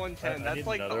 nice 110. That's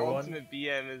like the ultimate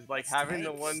BM is like having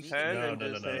the 110 and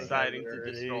just deciding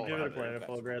to just roll. Give it a planet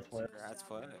full. Congrats,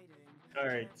 planet.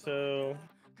 Alright, so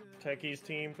Techie's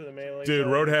team for the melee. Dude,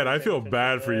 side, Roadhead, I Techie's feel for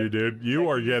bad the for you, dude. You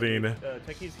are getting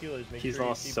Techie's healers. Make He's sure you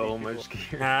lost keep so these much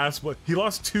people- gear. ass, but he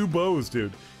lost 2 bows,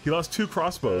 dude. He lost 2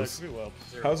 crossbows. could be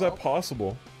whelps. How's that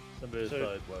possible? Somebody's So,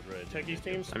 probably blood red. Techie's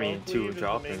team, I mean, Spawn 2 Cleave is the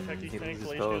dropping, main Techie's he tank, loses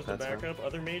Glacier both, is the that's all. backup.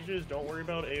 Other mages, don't worry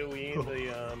about AoE.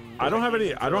 I don't have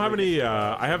any.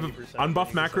 I have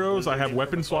unbuff macros. I have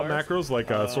weapon swap macros like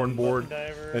Swordboard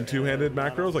and two-handed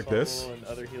macros like this.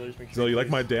 So you like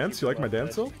my dance? You like my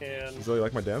dance? So you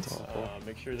like my dance?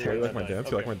 Make sure So you like my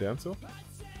dance? You like my dance? So.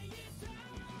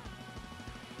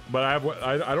 But I have.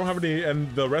 I don't have any,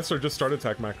 and the rest are just start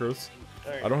attack macros.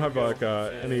 I don't have like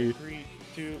any. 3,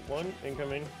 2, 1,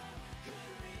 incoming.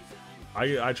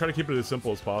 I try to keep it as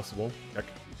simple as possible. Heck.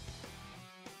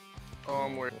 Oh,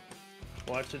 I'm worried.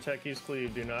 Watch the techies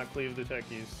cleave. Do not cleave the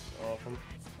techies off them.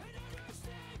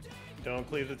 Don't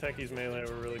cleave the techies melee.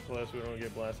 We're really close. We don't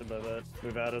get blasted by that.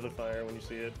 Move out of the fire when you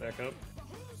see it. Back up.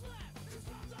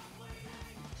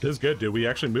 This is good, dude. We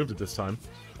actually moved it this time.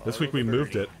 This week we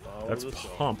moved it. That's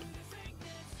pump.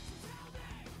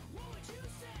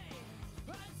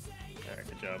 Alright,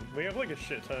 good job. We have like a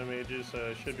shit ton of mages, so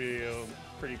it should be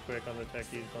pretty quick on the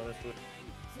techies, honestly.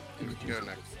 You can go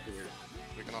next.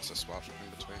 We can also swap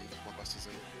in between one bus is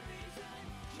in.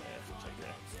 Yeah, it's like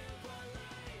that.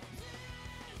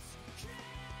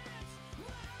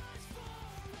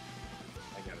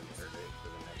 I got a third date for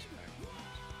the next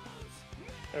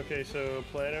pack. Okay, so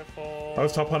Planetfall. I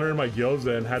was top hunter in my guilds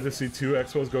and had to see 2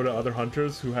 expos go to other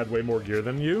hunters who had way more gear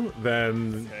than you.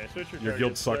 Then Okay, switch your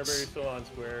guild targets. sucks. Strawberry's still on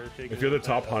square. Take If a you're the look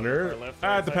top at, hunter, our left, it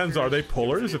right depends. Are they fighters.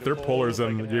 pullers? You If they're can pullers, pull,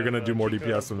 then I can you're gonna have, do more Chico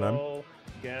DPS than them. Skull,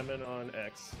 Gammon on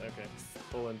X. Okay.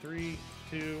 Pull in 3,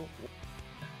 2.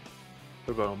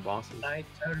 What about on bosses? I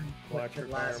totem Watch with your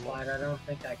the last fireball. fight. I don't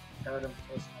think I can totem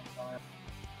twist on fire.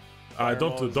 Don't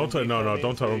Fireballs don't and no decoming,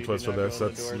 don't so tell them you twist do for not this. go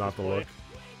in the That's door at not this the point. look.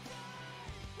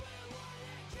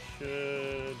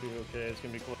 Should be okay. It's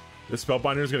gonna be close. This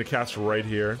spellbinder is gonna cast right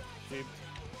here.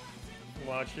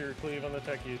 Watch your cleave on the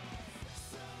techies.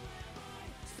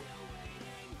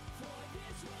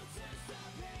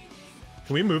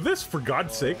 Can we move this? For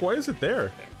God's sake, why is it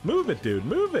there? Move it, dude.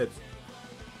 Move it.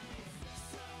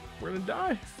 We're gonna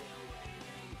die.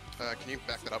 Can you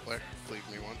back that up there? Cleave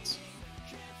me once.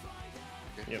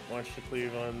 Yep, watch the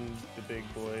cleave on the big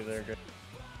boy there.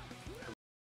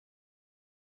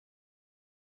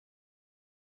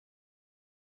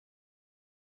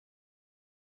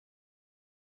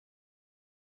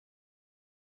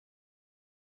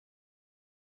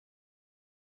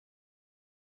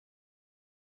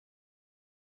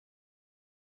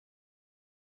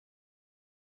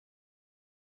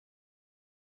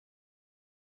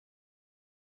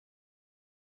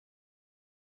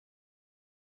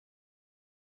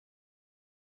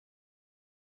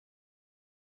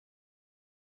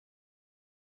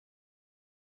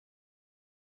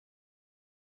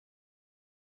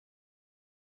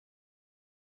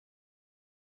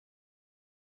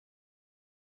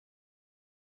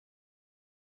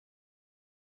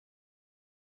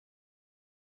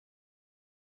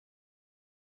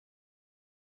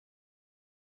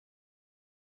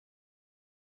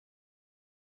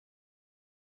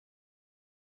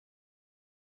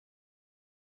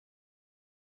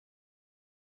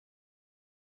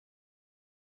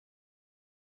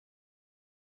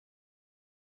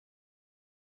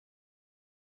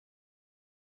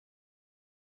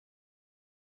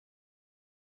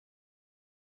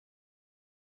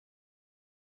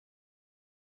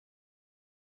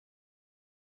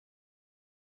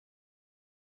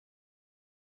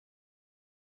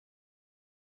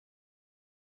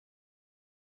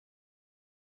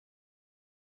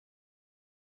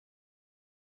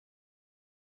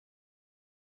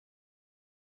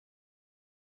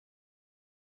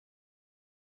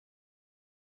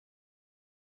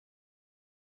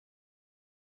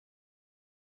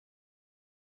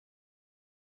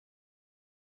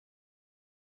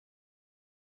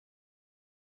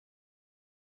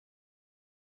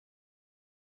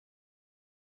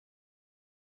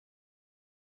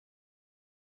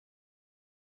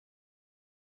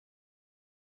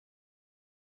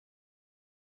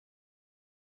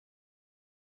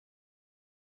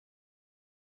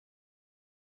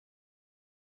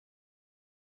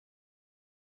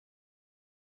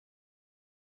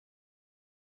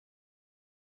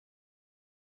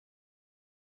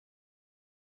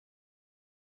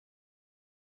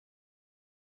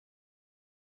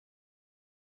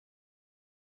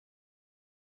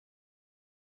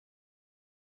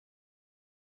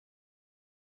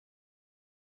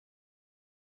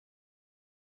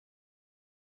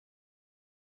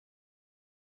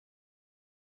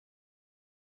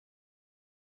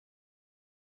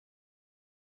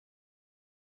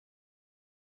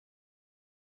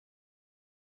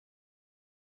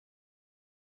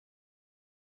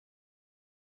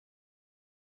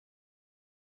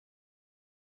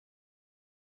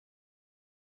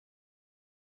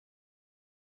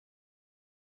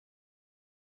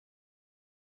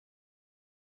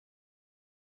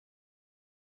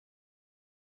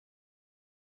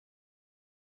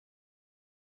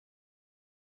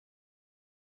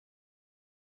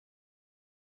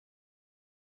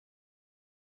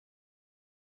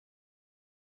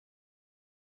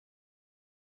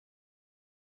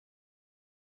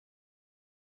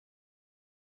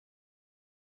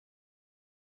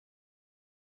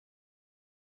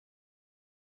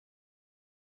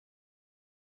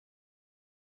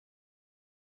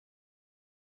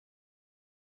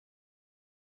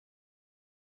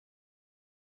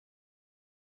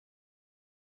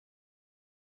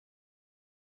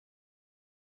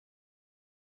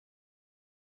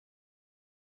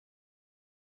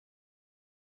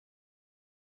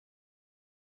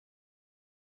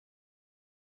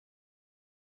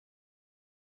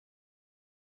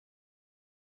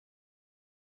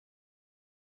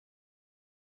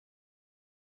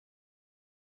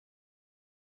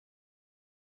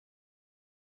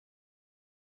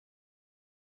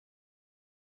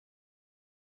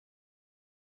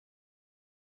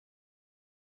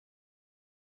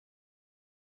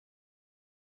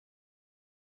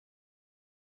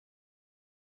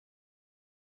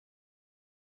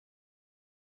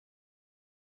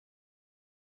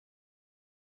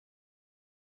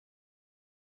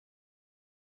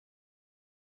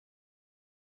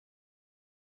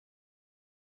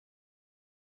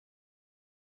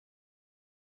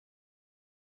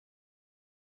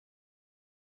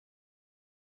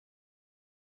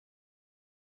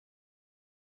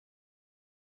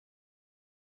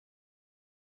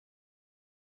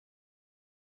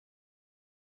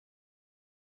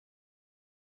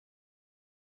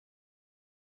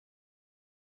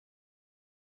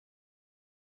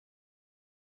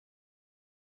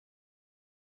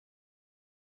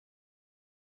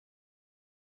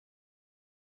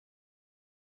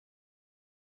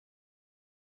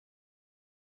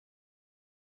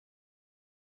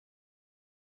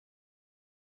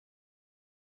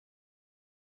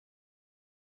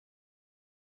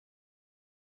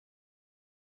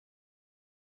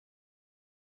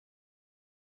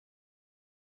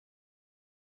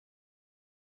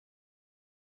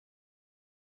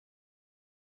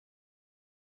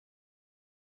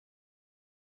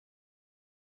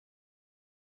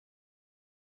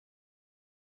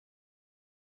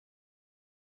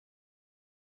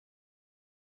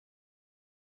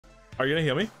 Are you gonna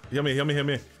heal me? Heal me, heal me, heal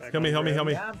me. Heal me, heal me, heal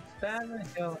me. Yeah,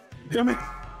 heal. Heal me.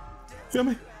 Heal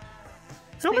me.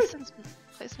 Heal me.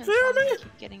 Heal me.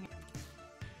 Keep getting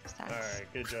stacks.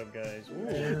 Alright, good job, guys.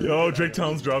 Yo, Drake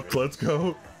Towns dropped. Let's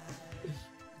go.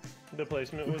 The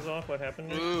placement was off. What happened?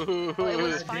 Well, it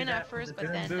was fine at first, but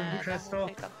then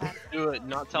Do it.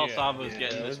 Not tell Savo's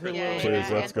getting this.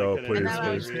 Please, let's go. Please,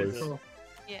 please, please.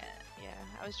 Yeah.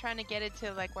 I was trying to get it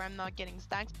to like where I'm not getting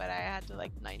stacks, but I had to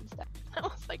like 9 stacks. I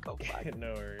was like, oh fuck.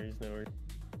 No worries, no worries.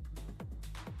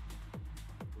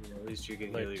 At least you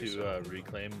can like to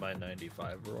reclaim my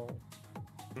 95 roll.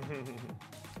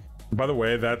 By the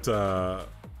way, that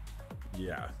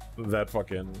yeah, that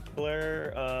fucking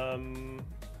Blair,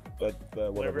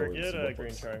 whatever. Get a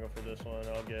green triangle for this one.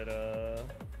 I'll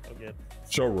get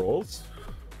show rolls.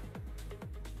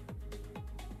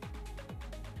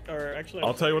 Or actually,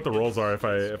 I'll tell you what the rolls are if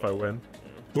I win.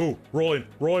 Ooh, rolling,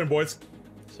 boys.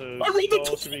 So I rolled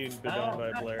the should be done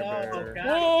by Blair Bear.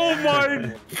 Oh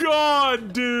my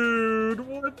god, dude!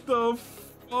 What the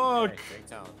fuck?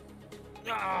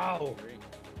 No!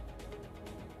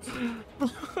 You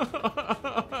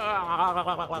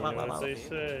know what they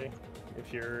say.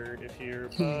 If you're a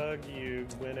pug, you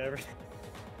win everything.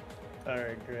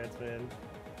 Alright, congrats, man.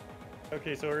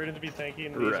 Okay, so we're going to be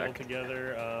thanking these all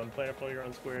together. Planetful, you're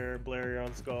on square. Blair, you're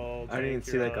on skull. I didn't even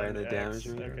see that guy in the damage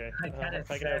meter. Okay.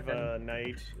 If I can have a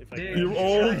knight.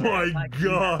 Oh my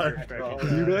god!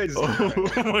 You guys. Oh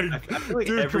my I feel like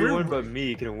dude, everyone but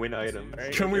me can win items.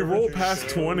 Can we roll past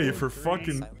 20 for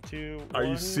fucking? Are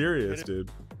you serious,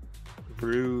 dude?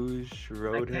 Bruges,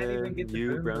 Roadhead,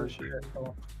 you, Brown Sheep.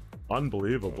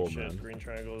 Unbelievable, shit, man. Green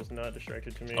triangle is not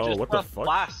distracted to me. Oh, Just what the fuck?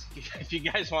 Flask if you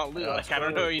guys want loot. Like, I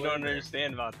don't know. You don't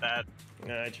understand about that.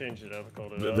 Nah, I changed it up. I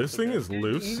called it up. This thing is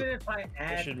loose. Even if I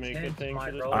add I should make a thing for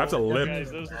this. I have to lip.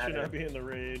 Guys, those should not be in the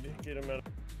raid. Get them out.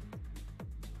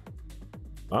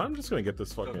 I'm just gonna get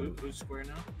this fucking. Who's square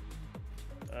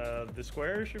now? The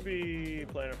square should be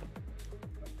Planet.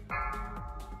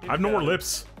 I have no more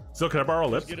lips. Still, can I borrow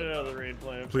lips? Get it out of the raid,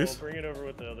 Planet. Please. Bring it over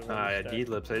with the other one. I need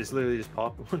lips. I just literally just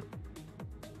popped one.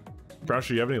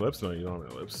 Browsher, you have any lips? No, you don't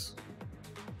have any lips.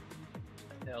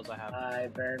 Tails, I have. I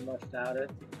very much doubt it.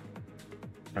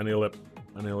 I need a lip.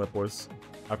 I need a lip, boys.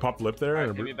 I popped lip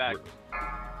there. Give me back.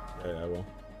 Yeah, I will.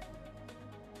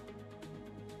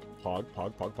 Pog.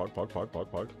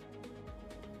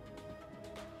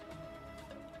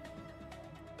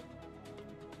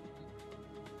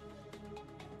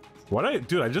 What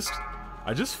dude, I just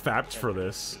fapped for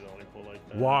this.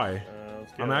 Why?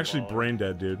 I'm actually brain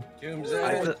dead, dude. Doom's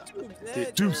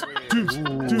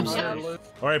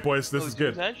All right, boys, this is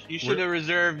good. You should have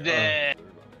reserved it.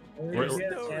 There's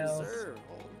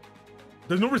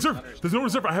no reserve. There's no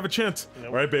reserve. I have a chance.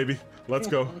 All right, baby, let's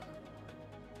go.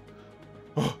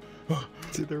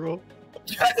 See the roll.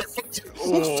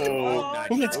 Oh,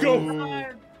 let's go.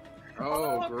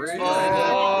 Oh, great.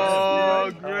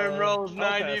 Oh, Grim rolls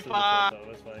 95.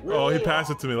 Oh, he passed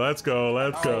it to me. Let's go.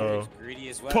 Let's go.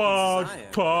 Pog.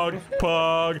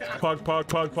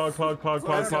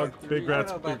 Big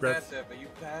rats. Big rats.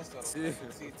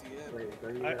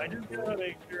 I just gotta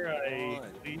make sure I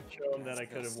at least show them that I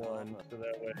could have won, so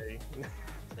that way.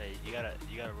 Say you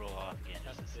gotta roll off again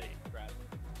just to see.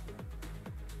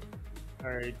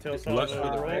 Alright, tell Let's-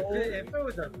 someone If it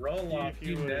was a roll off,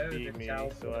 you would have beat me,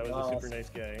 so I was a super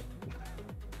nice guy.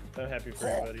 I'm happy for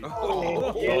everybody.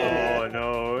 Oh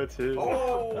no, it's his.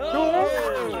 Oh,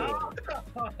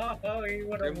 he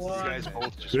would have won.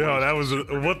 Yeah, that was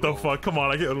what the fuck. Come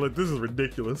on, I get like this is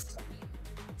ridiculous.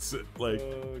 Like,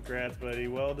 congrats, buddy.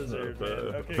 Well deserved, man.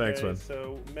 Okay, thanks, guys, man.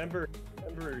 So remember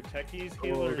techies,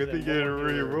 healers, good thing and you didn't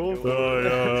Walker, re-roll. go Oh, next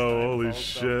yeah, time. holy Don't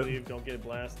shit. leave, don't get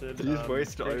blasted. These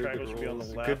voice Green triangle should be on the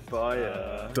left.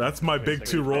 Goodbye. that's my big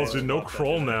two rolls. There's no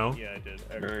crawl now. Yeah, I did.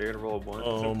 You're gonna roll one.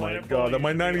 Oh my god, that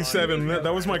my 97.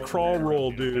 That was my crawl roll,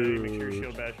 Make sure you're dude.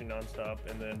 shield bashing nonstop,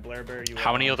 and then Blair Bear, you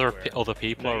How are many on other square.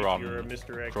 people are on You're Crawl?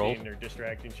 misdirecting or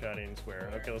distracting, shotting square.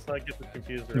 Okay, let's not get this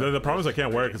confused. The problem is I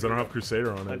can't wear it because I don't have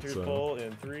Crusader on it. Hunter's So. pull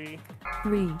in 3.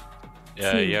 3,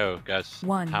 Yeah, 2, yo, guys.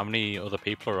 1. How many other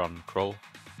people are on Crawl?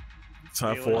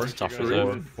 Four. Stuff You're reserve.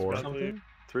 going Four. Something?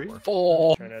 3?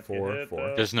 4. Try not to get Four. hit, Four.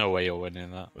 though. There's no way you're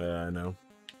winning that. Yeah, I know.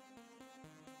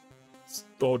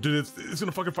 Oh, dude, it's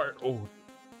gonna fucking fire. Oh.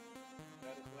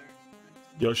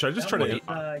 Yo, should I just try to?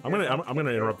 I'm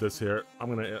gonna interrupt this here. I'm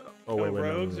gonna. Oh wait, wait,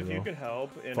 Rogues, no. if you can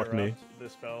help Fuck me. interrupt the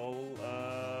spell.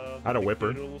 I had a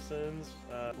whipper. Sins,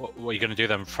 What are you gonna do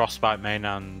then? Frostbite main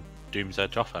and Doom's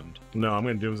Edge offhand? No, I'm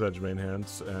gonna Doom's Edge main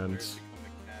hands and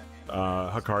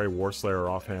Hakari Warslayer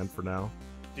offhand for now.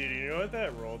 Dude, you know what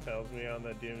that roll tells me on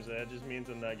that Doom's Edge? Just means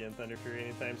I'm not getting Thunder Fury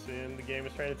anytime soon. The game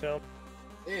is trying to tell me.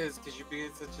 It is, because you're being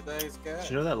such a nice guy.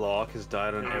 Did you know that Locke has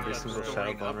died on every single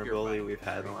shadow vulnerability we've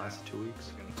had in the last 2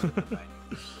 weeks?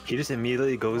 He just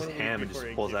immediately goes ham and just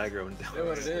pulls aggro and You know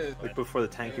what it is? like before the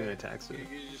tank even attacks it.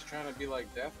 You're just trying to be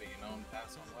like Deafy, you know, and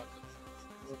pass on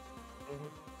weapons.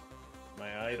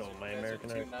 My idol, my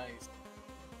American idol. Nice.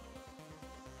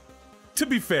 To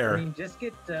be fair, I mean, just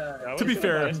get. To be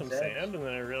fair, buy some sand, and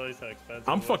then I realized how expensive.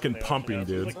 I'm it was, fucking and they pumping,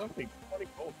 auctioned dude. it out. So it's like 20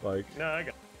 gold. Like, no, I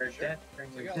got.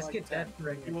 Just get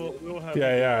Deathbringer. We'll have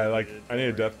yeah, like I need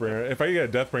a Deathbringer. If I can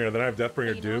get a Deathbringer, then I have Deathbringer You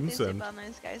know what they Dooms say and. about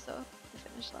nice guys though? They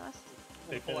finish last.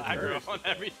 They Full finish aggro first. on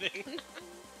everything.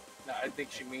 No, I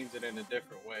think she means it in a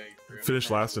different way. Finish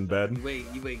last in bed.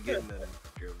 You ain't getting that.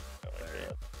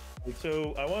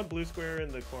 So I want blue square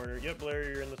in the corner. Yep,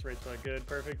 Blair, you're in this right spot. Good,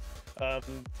 perfect.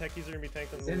 Techies are gonna be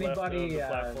tanked on the left of the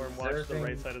platform. Watch the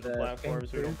right side of the platform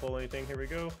so we don't pull anything. Here we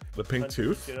go. The pink Hunters,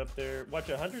 tooth? Get up there.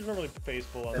 Watch out. Hunters normally face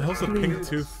full on. The hell's the pink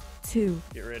tooth? 2.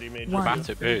 Get ready, Major.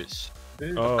 Batter boots.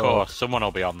 Oh. Of course, someone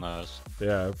will be on those.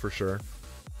 Yeah, for sure.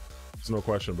 There's no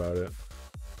question about it.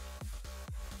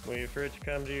 Wait for it to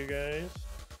come to you guys.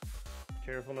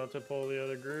 Careful not to pull the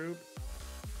other group.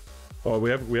 Oh,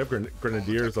 we have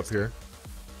grenadiers up here.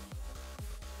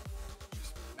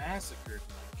 Massacred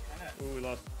my cat. Ooh, we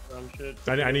lost some shit.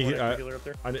 I need healer up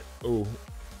there. Ooh.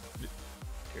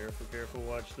 Careful.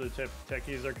 Watch the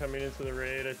techies are coming into the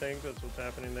raid. I think that's what's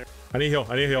happening there. I need heal.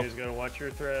 You guys gotta watch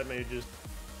your threat. Maybe just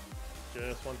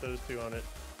want those two on it.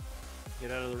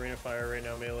 Get out of the ring of fire right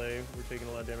now, melee. We're taking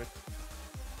a lot of damage.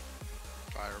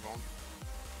 Fireball.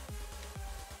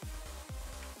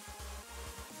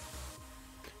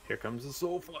 Here comes the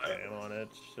soul fire. I'm on it.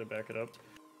 So back it up.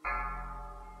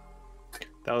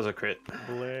 That was a crit.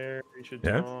 Blair, you should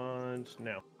Yeah? taunt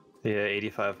now. Yeah,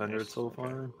 8,500 soul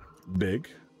fire. Big.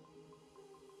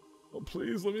 Oh,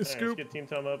 please let me Alright, scoop. let's get Team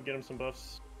Tom up. Get him some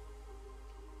buffs.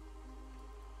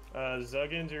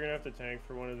 Zuggins, you're gonna have to tank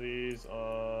for one of these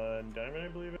on Diamond, I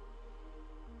believe.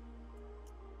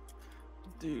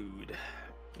 Dude.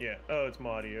 Yeah. Oh, it's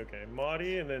Maudie. Okay,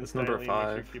 Maudie, and then It's number Stanley, make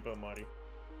sure 5. you keep up Maudie.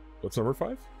 What's number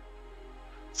 5?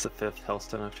 It's the 5th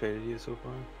Hellstone I've traded you so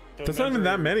far. So That's not even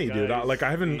that many, dude. guys,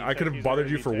 I could have bothered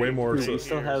you for way more. Dude, So we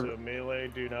still have so melee,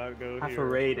 do not go half here. a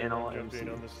raid and all Jump in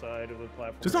MC. on the side of the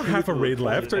platform. there's not half a raid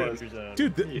left.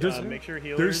 Dude, Make sure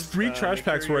there's 3 trash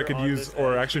packs where I could use,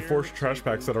 or actually 4 trash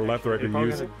packs that are left where I could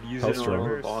use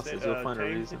Hellstrom. Bosses, you'll find a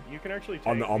tank- reason. You can actually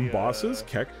On tank bosses?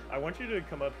 Keck? I want you to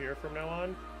come up here from now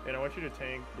on, and I want you to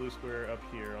tank blue square up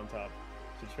here on top.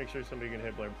 So just make sure somebody can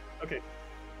hit Blair. Okay,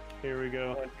 here we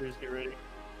go. Hunters, get ready.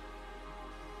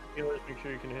 Healers, make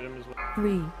sure you can hit him as well.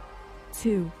 3,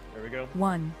 2, There we go.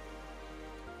 1.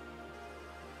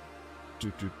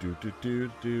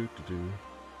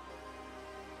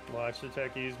 Watch the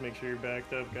techies, make sure you're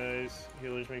backed up, guys.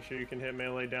 Healers, make sure you can hit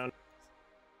melee down.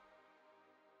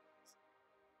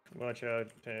 Watch out.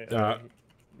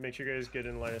 Make sure you guys get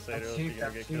in line of sight or else you're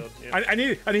gonna get killed. Yep. I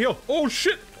need heal. Oh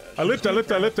shit! I lift. I need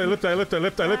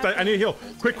a heal.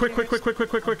 Quick.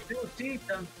 Still sheep.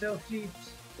 I'm still sheep.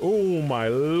 Oh my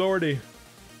lordy.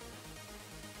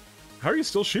 How are you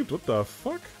still sheeped? What the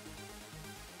fuck?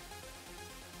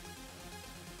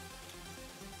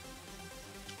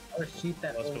 I was sheep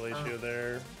that Lost whole Galatio time.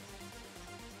 there.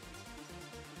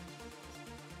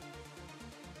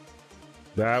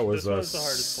 That was This one's the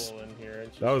hardest pull in here.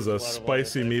 It's that was a just lot of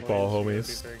spicy line of sight meatball, points, you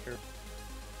homies. gotta be very careful.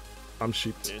 I'm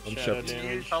sheeped. It's I'm shadow sheeped.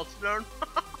 damage. Hellstone.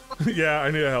 Yeah, I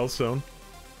need a Hellstone.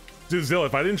 Dude, Zill,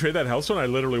 if I didn't trade that Hellstone, I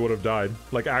literally would have died.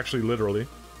 Like, actually, literally.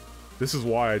 This is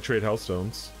why I trade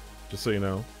Hellstones. Just so you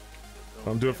know.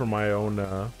 I'm doing it for my own,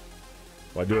 well,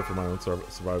 I do it for my own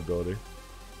survivability.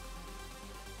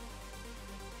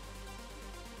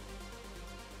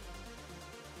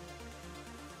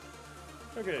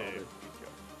 Okay.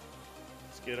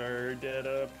 Let's get our dead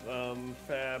up.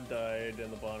 Fab died in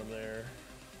the bottom there.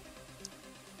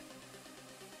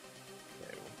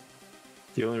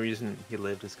 The only reason he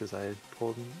lived is because I had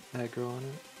pulled aggro on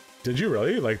it. Did you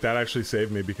really? Like, that actually saved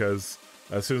me because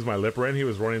as soon as my lip ran, he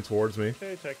was running towards me.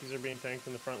 Okay, techies are being tanked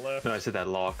in the front left. No, I said that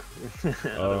lock.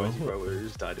 Otherwise, he probably would have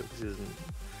just died because he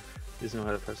doesn't know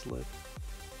how to press lip.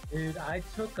 Dude, I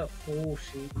took a full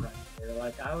sheep right there.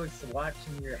 Like, I was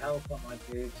watching your health on my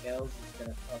dude. Tails is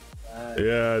gonna fucking die.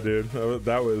 Yeah, dude.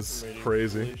 That was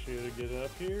crazy. To get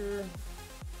up here.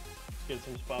 Get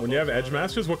some spot When you have buffs Edge on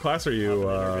Masters, what class are you?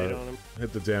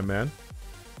 Hit the damn man.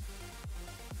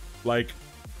 Like,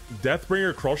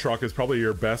 Deathbringer Crul'shorak is probably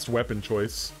your best weapon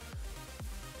choice.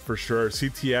 For sure.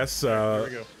 CTS,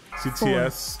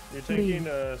 CTS. You're taking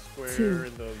square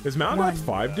in the... Is Maldath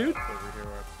 5, dude?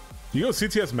 You go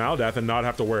CTS Maldath and not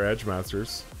have to wear Edge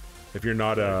Masters. If you're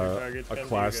not a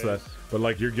class that... But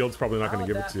like your guild's probably not going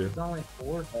to give it to you. It's only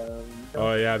 4 though.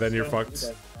 Oh yeah, then you're fucked.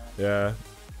 Yeah.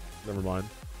 Never mind.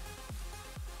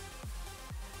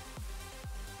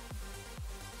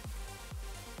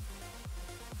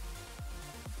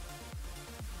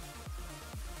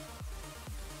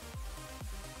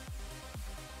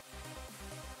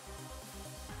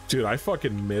 Dude, I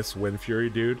fucking miss Wind Fury,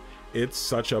 dude. It's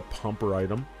such a pumper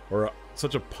item, or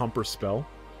such a pumper spell.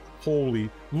 Holy,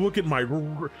 look at my...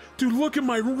 Dude, look at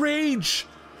my rage!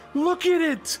 Look at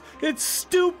it! It's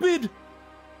stupid!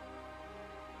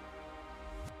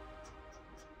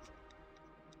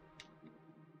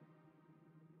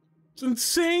 It's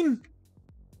insane!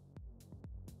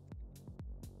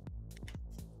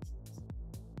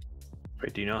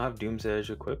 Wait, do you not have Doom's Edge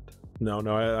equipped? No,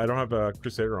 I don't have a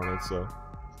Crusader on it, so...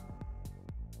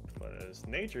 But it's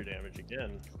nature damage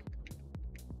again.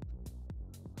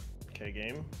 Okay,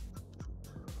 game.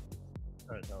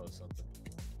 Trying to tell us something.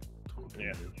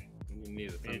 Yeah. You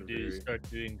need to start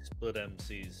doing split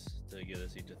MCs to get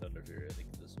us into Thunder Fury. I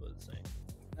think this is what it's saying.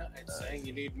 No, it's saying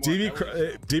you need more.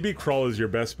 DB Krull is your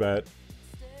best bet.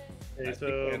 Okay, so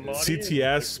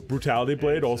CTS Brutality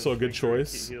Blade, also a good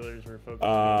choice.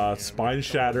 Spine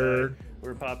Shatter.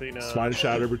 We're popping Spine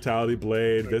Shatter Brutality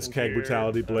Blade, Viscag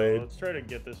Brutality Blade. Let's try to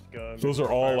get this going. Those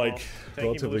are all like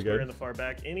relatively good. In the far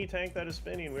back. Any tank that is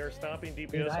spinning, we are stopping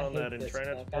DPS on that and trying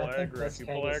not to pull aggro. If you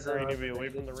pull aggro, you need to be away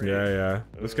from the range. Yeah.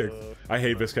 Viscag. I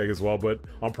hate Viscag as well, but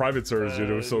on private servers, dude,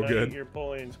 it was so good. You're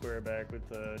pulling square back with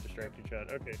distracting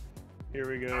shot. Okay. Here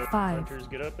we go. 5, Hunters,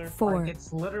 get up there. 4, like,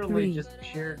 it's literally 3, just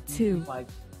pure 2, like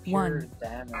 1.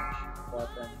 damage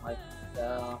weapon. Like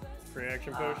free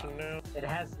action potion now. It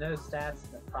has no stats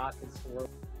and the proc is slow.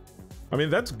 I mean,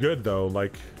 that's good though.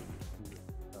 Like.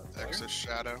 Exit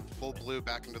shadow. Pull blue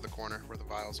back into the corner where the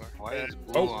vials are. Why is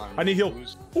blue on? I need heal.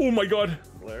 Oh my god.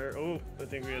 Blair. Oh, I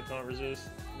think we had taunt resist.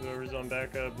 Whoever's on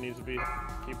backup needs to be.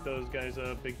 Keep those guys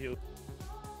up. Big heal.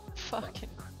 Fucking.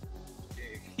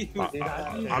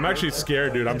 I'm actually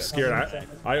scared, dude. I'm scared.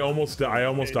 I almost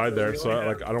died there, so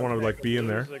I don't want to like be in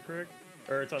there. Is that correct?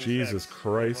 Or it's on Jesus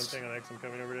Christ. One thing on X, I'm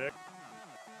coming over to X.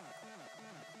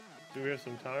 Do we have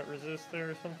some taunt resist there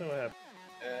or something? What happened?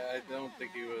 I don't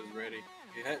think he was ready.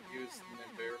 He was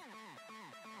in there.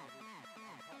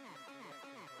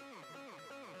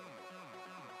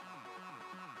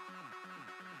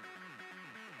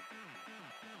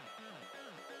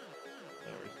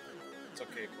 It's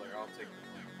okay, Blair. I'll take the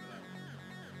blame for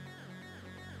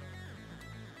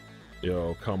that.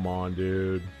 Yo, come on,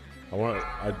 dude.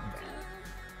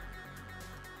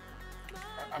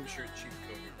 I'm sure Chief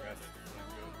Code would rather.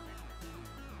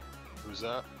 Who's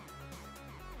that?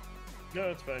 No,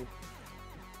 it's fine.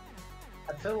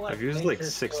 I feel like I've used like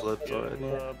 6 lips already.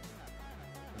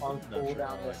 I'm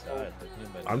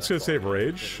just gonna save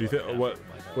rage. You think what?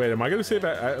 Wait, am I gonna save?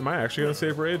 Am I actually gonna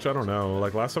save rage? I don't know.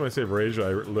 Like last time I saved rage, I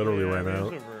literally ran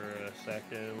out. Over a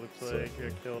second. Looks like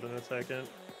you're killed in a second.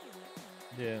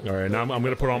 Yeah. All right, now I'm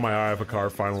gonna put on my eye of a car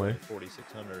finally.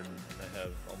 4,600 and I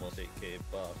have almost 8k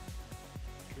buff.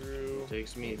 True.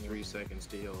 Takes me 3 seconds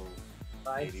to heal.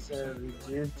 Right, so we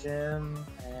do gym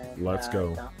and let's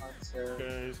go.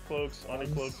 Guys, cloaks, Oni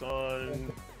cloaks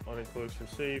on, Oni cloaks for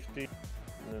safety.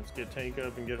 Let's get tank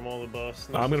up and get them all the buffs.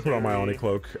 I'm gonna put on my Oni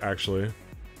cloak actually,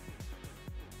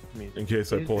 in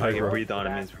case I pull aggro. aggro. Breathe on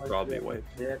it means we're probably away.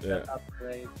 Yeah.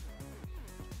 Upgrade.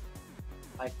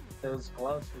 Like those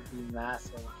gloves would be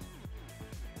massive.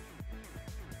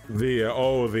 The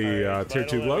right, tier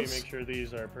 2 gloves. Make sure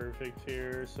these are perfect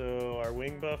here. So our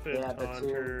wing buff is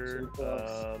taunter.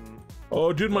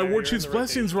 Oh, dude, my War Chief's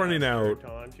blessing's running out.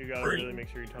 Taunt. You gotta really make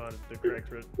sure you taunt the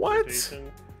correct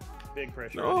rotation. Big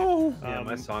pressure. No. Yeah,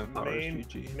 my song power is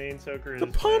GG. Main soaker is the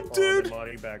pump, dude.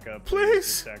 Body back up. Please.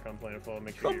 Stack on planetfall.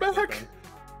 Make sure come back.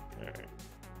 Alright.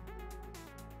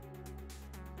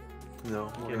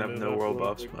 No, we're gonna have no world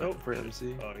buffs for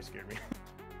MC. Oh, he scared me.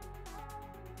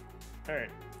 Alright.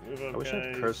 I wish I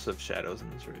had Curse of Shadows in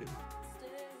this raid.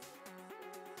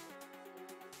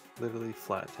 Literally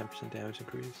flat 10% damage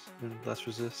increase and less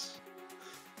resist.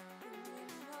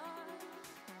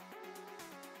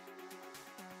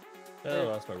 I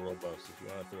lost my roll buffs. If you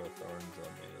want to throw thorns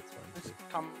on me, that's fine too.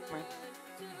 Come, Here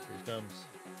it comes.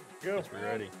 Go. Guess we're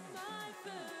ready.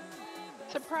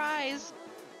 Surprise!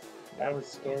 That was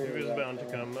scary. He was bound to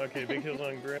come. Okay, big heals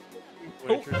on Grim.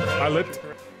 I lived.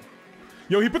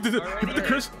 Yo, he put the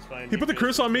curse. He put the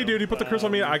curse on me, dude. He put the curse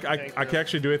on me. I can't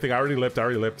actually do anything. I already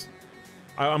lipped.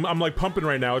 I'm like pumping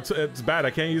right now. It's bad. I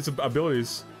can't use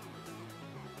abilities.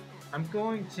 I'm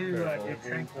going to get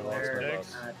Tranquilaire,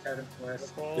 Totem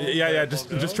Twist. Yeah, just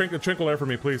Tranquilaire for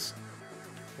me, please.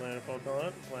 Planetfall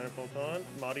taunt.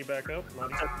 Madi back up.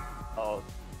 Madi. Oh.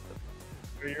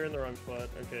 You're in the wrong spot.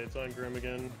 Okay, it's on Grim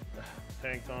again.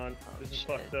 Tank taunt. This is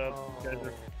fucked up. You guys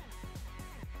are...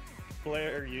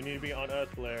 Blair, you need to be on us,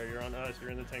 Blair. You're on us. You're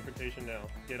in the tank rotation now.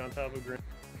 Get on top of Grim.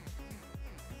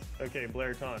 Okay,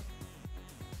 Blair taunt.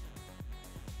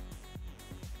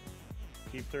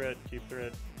 Keep threat.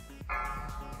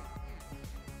 Ah,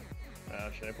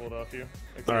 shit, I pulled off you.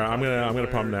 Okay, Alright, I'm gonna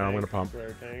pump now. I'm gonna pump.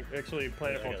 Tank. Actually,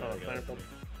 Planetfall taunt. Planetfall.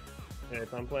 Yeah,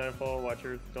 it's on Planetfall. Watch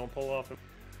her. Don't pull off him.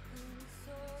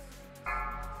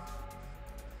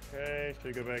 Okay,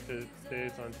 should go back to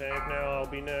states on tank now. I'll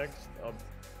be next.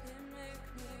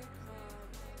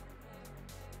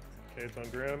 Okay, it's on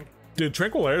Grim. Dude,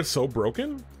 Tranquilaire is so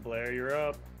broken. Blair, you're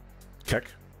up.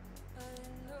 Keck.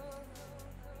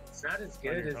 It's not as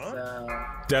good as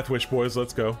Death Wish, boys,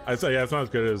 let's go. I say, yeah, it's not as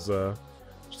good as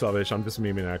Salvation. I'm just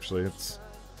memeing, actually. It's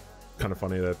kind of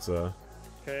funny that's Okay,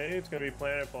 it's gonna be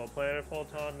Planetfall. Planetfall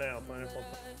taunt now. Planetfall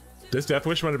taunt. This Death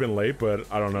Wish might have been late, but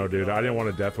I don't know, dude. I didn't want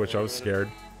a Death Wish. I was scared.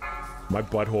 My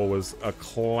butthole was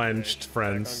clenched,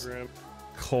 friends.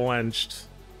 Clenched.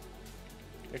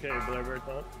 Okay, Blairbeard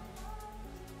taunt.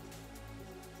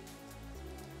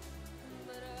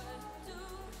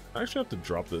 I actually have to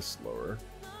drop this lower.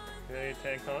 Okay,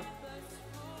 tank taunt.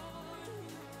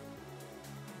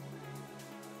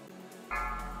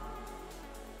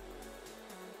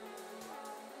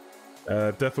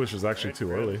 Death Wish is actually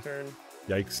too early. Turn.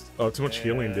 Yikes. Oh, too much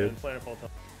healing, dude. Planetfall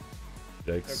taunt.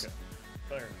 Yikes. Okay.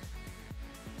 Fire.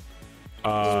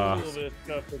 A little bit of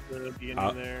stuff at the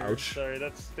beginning there. Ouch. Sorry,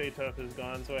 that Stay Tough is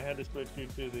gone, so I had to switch you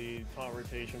to the taunt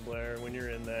rotation, Blair. When you're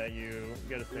in that, you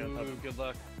gotta stay on top. Good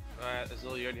luck. Alright,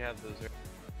 Azul, you already have those.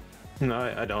 No,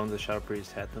 I don't. The Shadow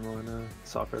Priest had them on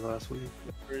soccer last week.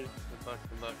 Good luck.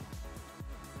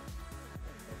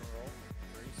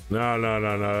 No.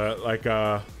 Like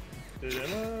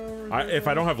if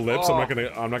I don't have lips, I'm not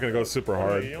gonna go super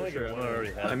hard.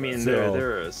 I mean,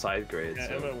 they're a side grade,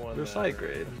 so they're side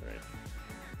grade.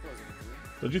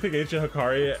 Don't you think Ancient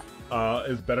Hikari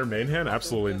is better main hand?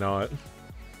 Absolutely not.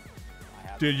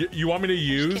 Dude, you want me to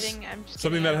use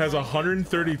something that has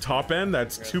 130 top end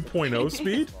that's 2.0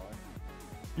 speed?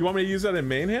 You want me to use that in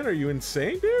main hand? Are you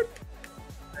insane, dude?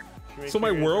 So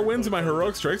my whirlwinds and my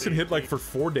heroic strikes can hit like for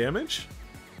 4 damage?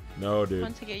 No, dude. I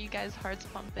want to get you guys hearts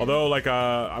pumping. Although, like,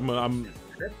 I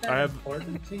have.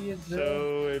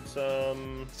 So it's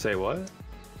Say what?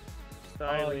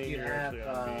 Oh, you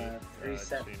have 3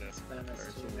 seconds.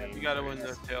 You gotta win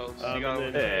those tails. You gotta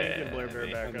win. win. Blair Bear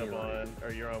back up on,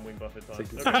 or you're on Wing Buffet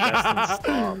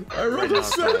on. I rolled a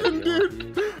 7,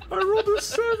 dude. I rolled a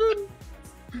 7.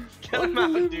 Kill him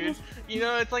out, dude. You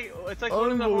know, it's like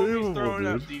one of the homies throwing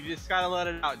up, dude. You just gotta let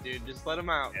it out, dude. Just let him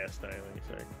out. Yeah, styling,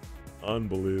 sorry.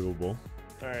 Unbelievable.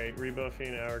 Alright,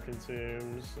 rebuffing hour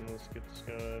consumes, and let's get this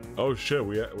going. Oh shit,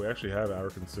 we actually have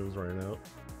hour consumes right now.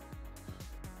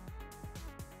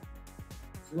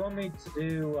 You want me to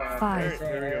do 5,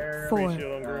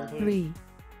 4, 3,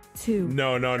 2.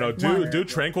 No. Do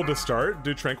Tranquil to start.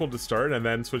 Do Tranquil to start, and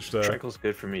then switch to. Tranquil's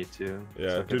good for me too. Yeah,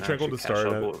 so do Tranquil to start.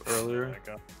 Earlier.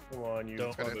 Come on,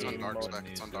 you. It's on dark spec.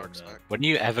 It's on dark spec. When are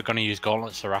you ever gonna use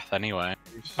Gauntlets of Wrath anyway?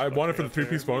 I wanted for the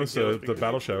 3-piece bonus to the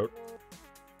battle shout.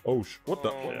 Oh what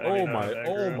the? Oh my!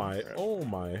 Oh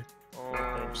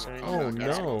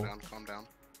no! Calm down.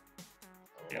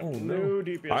 Oh no!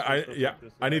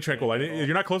 I need Tranquil.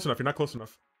 You're not close enough. You're not close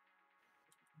enough.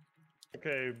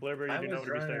 Okay, Blairbear, you do know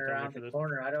where to be stacked for this.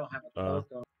 Corner. I don't have a close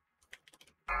going.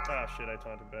 Ah, shit! I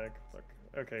taunted back. Fuck.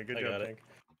 Okay, good job, Tank.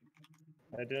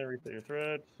 I didn't reset your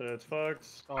threat, so it's fucked.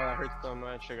 Oh, that hurts so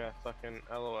much. I got fucking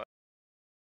LOL.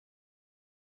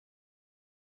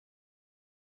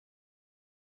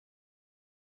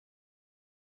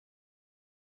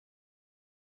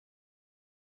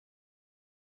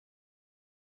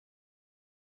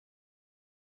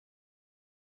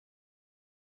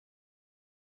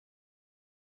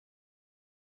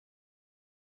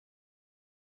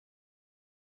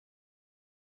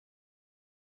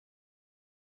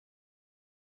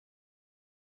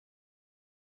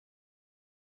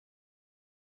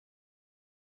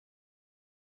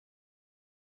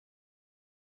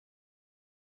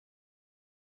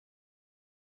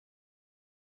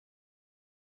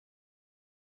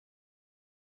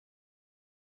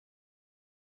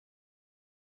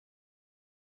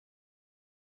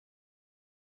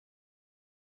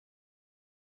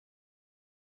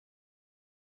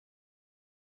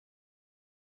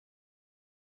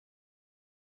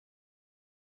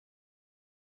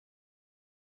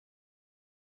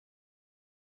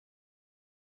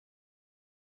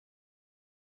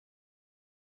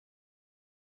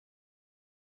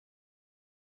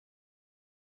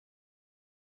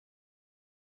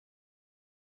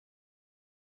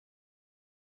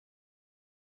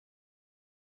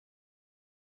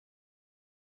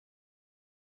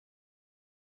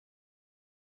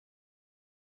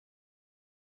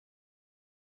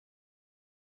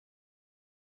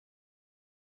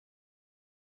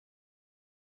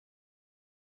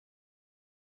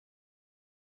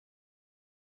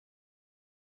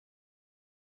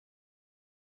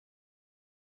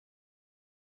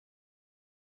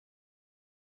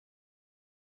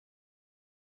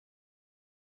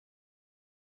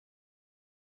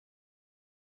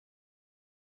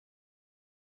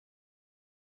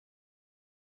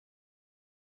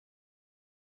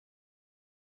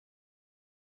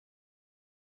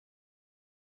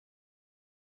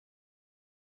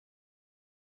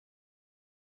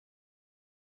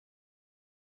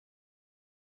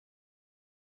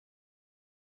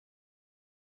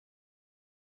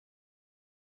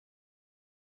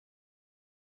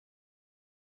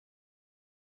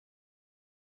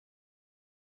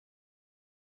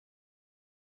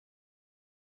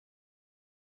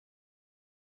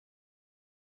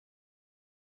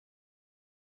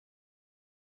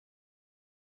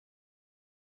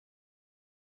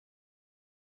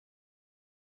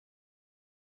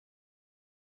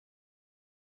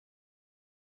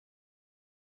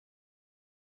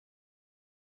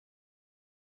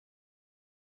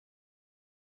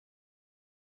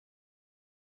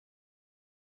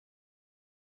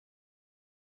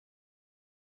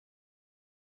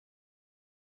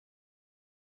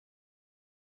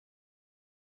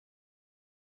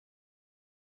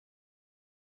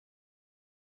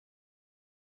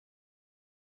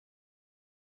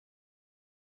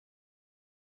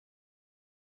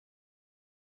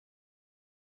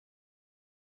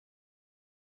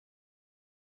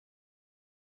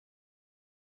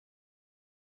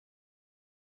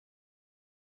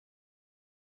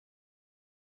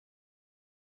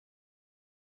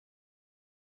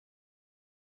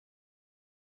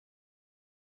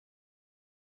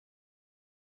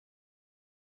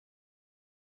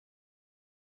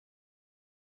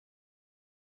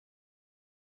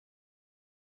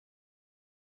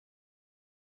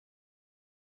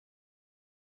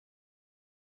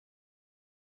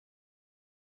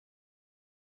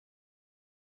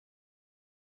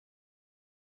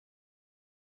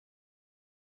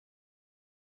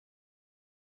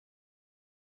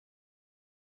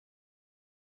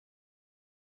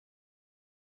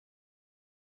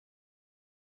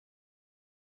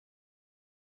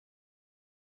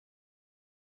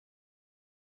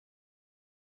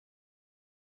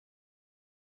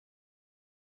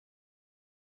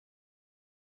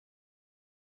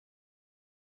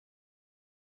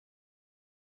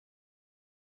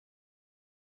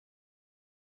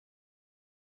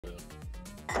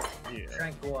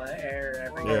 tranquil air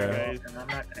every Yeah. day, and I'm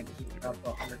not gonna keep it up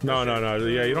 100%. No.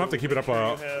 Yeah, you don't have to keep it up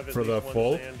for the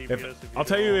full. I'll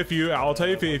tell you if you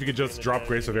could just drop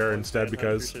Grace of Air instead,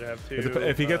 because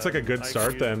if he gets like a good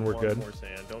start, then we're good. More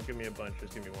sand. Don't give me a bunch.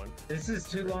 Just give me one. This is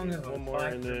too long of a One more,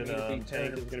 and then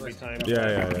tank is gonna be time.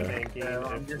 Yeah. Tanking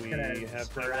I'm if just we gonna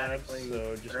have time lapse,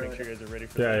 so just make sure you guys are ready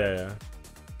for Yeah.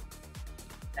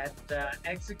 At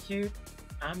execute,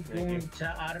 I'm going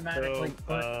to automatically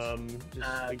put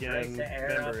just again,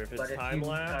 remember if it's time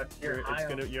lapse, you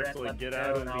have to like get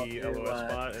out of the LOS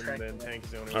spot, and then tank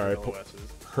is the only one LOSs.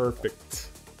 Perfect.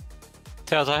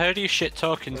 Tails, I heard you shit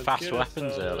talking fast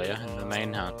weapons earlier in the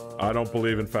main hand. I don't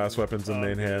believe in fast weapons in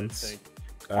main hands.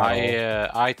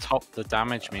 I topped the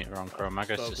damage meter on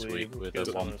Crul'shorak this week with a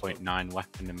 1.9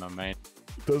 weapon in my main.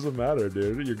 Doesn't matter,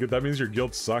 dude. You're good. That means your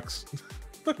guild sucks.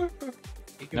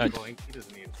 No,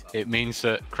 it means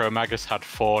that Crul'shorak had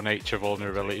 4 nature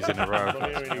vulnerabilities in a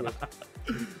row.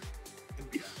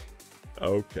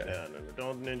 Okay. Yeah, no,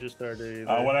 don't ninja starter.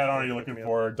 What add-on are you looking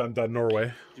for? Dun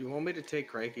Norway. Do you want me to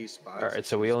take Crikey's spot? Alright,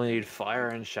 so we only need fire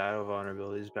and shadow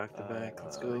vulnerabilities back to back.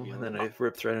 Let's go. And then I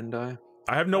rip thread and die.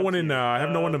 I have no one in. I have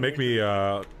no one to make me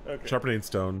sharpening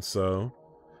stone. So,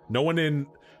 no one in.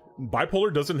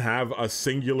 Bipolar doesn't have a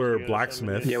singular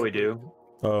blacksmith. Yeah, we do.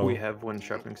 Oh. We have one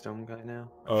sharpening stone guy now.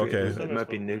 Oh, okay. It might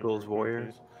be Niggle's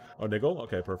warrior. Oh, Niggle?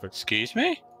 Okay, perfect. Excuse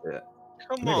me? Yeah.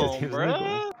 Come on,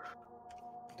 bro.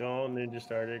 Don't ninja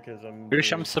start it, because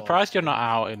I'm surprised you're not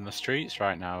out in the streets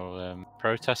right now,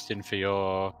 protesting for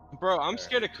your. Bro, I'm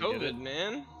scared of COVID,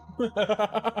 man.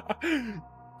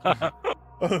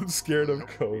 I'm scared of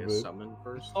COVID.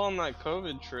 On that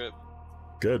COVID trip.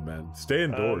 Good, man. Stay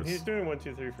indoors. He's doing 1,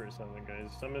 2, 3 for a summon, guys.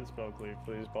 Summon Spell Cleave,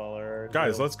 please, baller.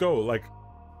 Guys, let's go. Like,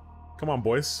 come on,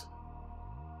 boys.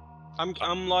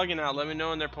 I'm logging out. Let me know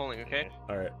when they're pulling, okay?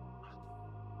 All right.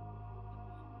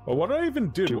 Well, what do I even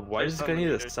do? Dude, why does this guy need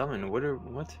a summon? What? I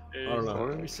don't know. What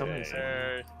are we summoning?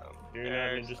 I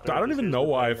don't even know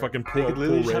why I fucking pull. They could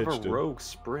literally just rage, have a dude. rogue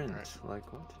sprint.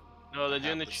 Like what? No, they're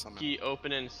doing the cheeky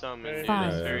open and summon. Dude.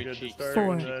 5, It's very cheeky.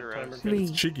 4, It's 3,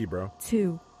 cheeky, bro.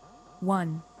 2,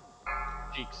 1.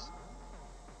 Cheeks.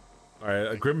 All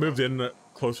right, Grim moved in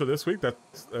closer this week.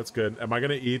 That's good. Am I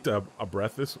gonna eat a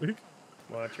breath this week?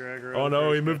 Watch your aggro. Oh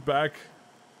no, he moved back.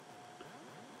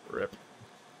 Rip.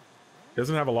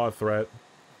 Doesn't have a lot of threat.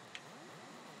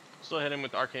 Still hit him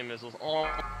with arcane missiles. Oh.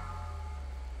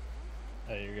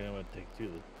 Hey, you're gonna want to take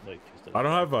two steps. I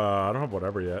don't have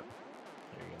whatever yet.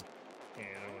 There you go. Yeah,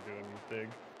 I don't do anything big.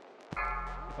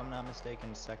 If I'm not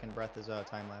mistaken, second breath is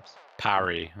time lapse.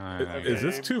 Parry. Is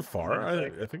this too far? I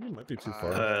think it might be too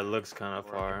far. It looks kind of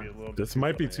far. This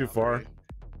might be too far.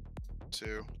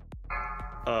 2.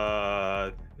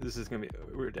 This is gonna be.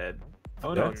 We're dead.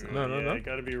 Oh no! No.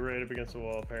 Gotta be right up against the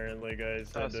wall, apparently,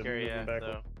 guys. That's scary, yeah.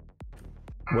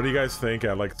 What do you guys think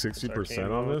at like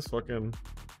 60% on this fucking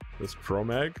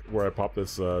Cromag where I pop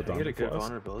this I get a Donkey good Floss?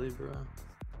 vulnerability, bro.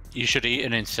 You should eat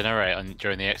and incinerate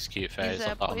during the execute phase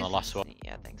on the last one.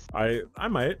 Yeah, thanks. I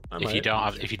might. If you don't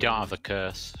have the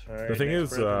curse. The thing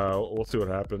is, we'll see what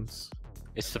happens.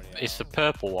 It's the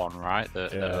purple one, right?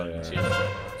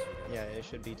 Yeah, it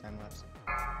should be time lapse.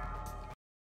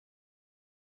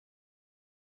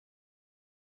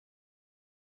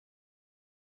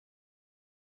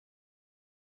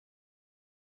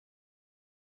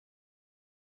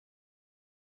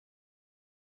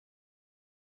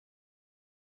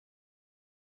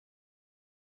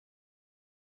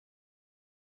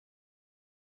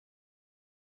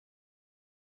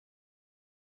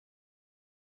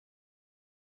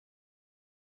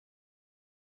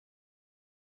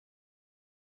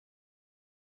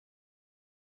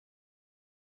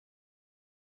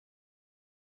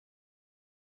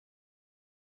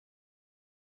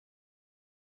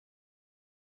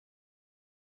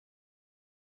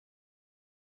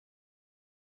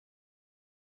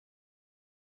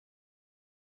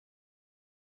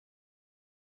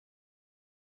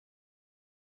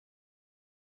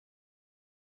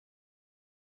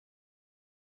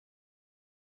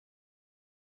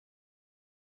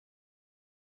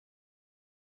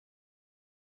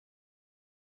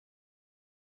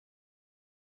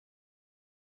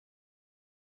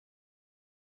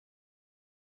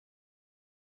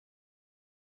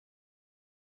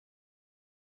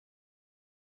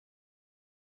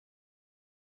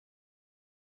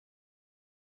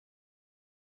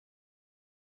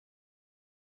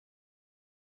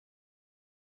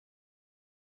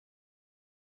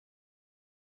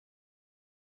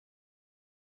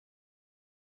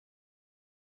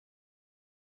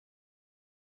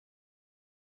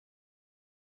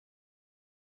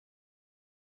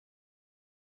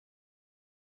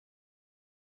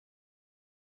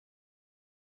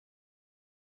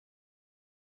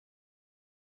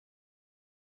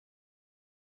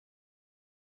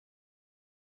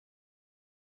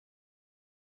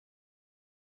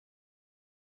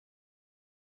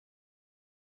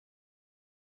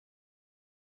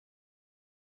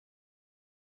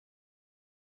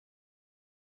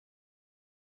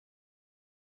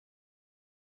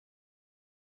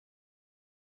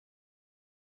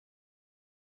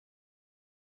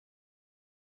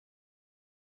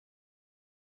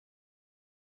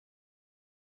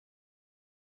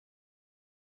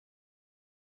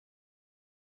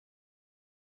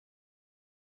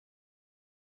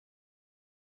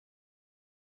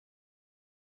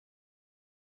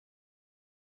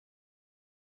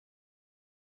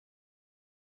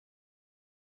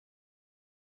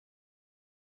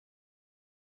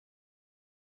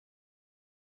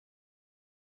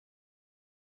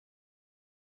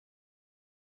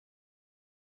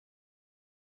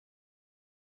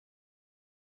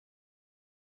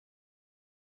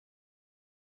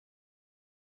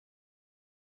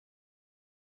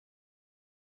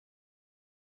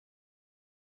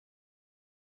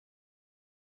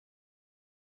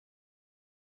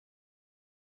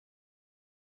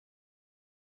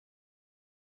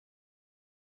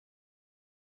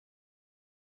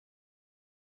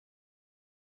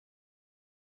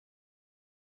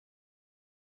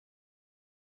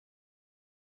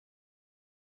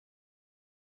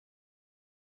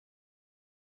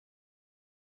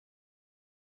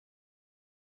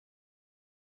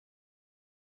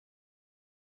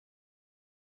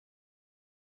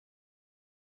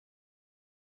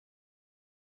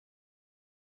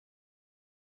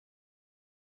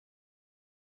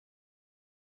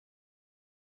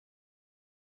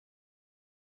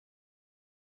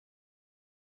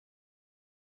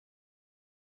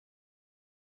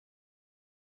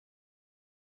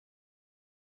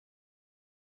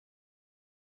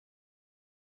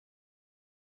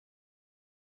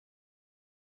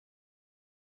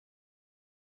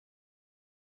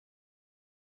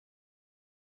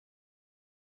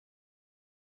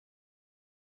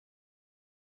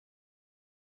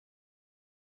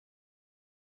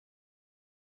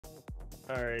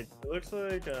 Alright, it looks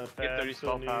like Get Fab 30 still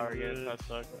spell needs power again. it. That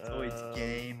sucks. Oh, he's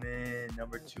gaming.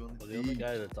 Number 2 on The only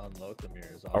guy that's on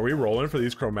Lothomir is on. Are we rolling for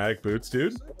these chromatic boots,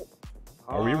 dude?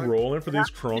 Are we rolling for these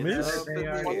chromies?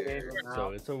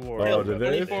 So it's a war. Oh, did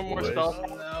they? 24 more spells.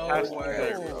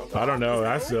 I don't know.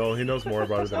 That's Zill. He knows more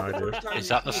about it than I do. Is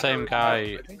that the same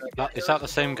guy? Is that the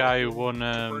same guy who won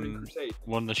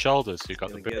the shoulders? Who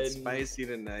got the boots? Spicy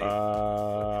tonight.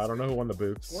 I don't know who won the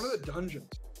boots. One of the dungeons.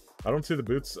 I don't see the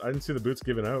boots. I didn't see the boots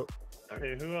given out.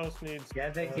 Okay, who else needs? Yeah,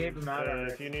 they gave them out.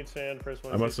 If you need sand, press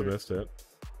 1. I must have missed it.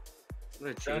 I'm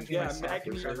gonna change Yeah, my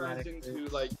Magnum runs into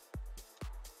like.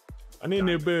 I need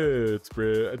new boots,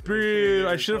 bro. Bro,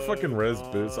 I should have fucking res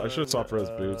boots. I should have soft res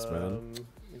boots, man.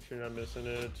 Make sure you're not missing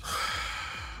it.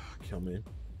 Kill me.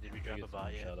 Did we drop a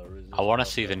buy yet? I want to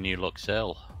see the new look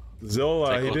Zill. Zill,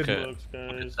 Take a he look did. at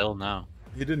Zill now.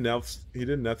 He did Nelth's. He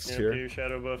did Neth's Yeah, tier. do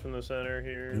shadow buff in the center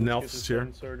here. Nelth's tier.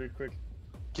 Sorted quick.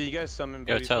 Can you guys summon?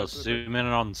 Yo, Tails, zoom in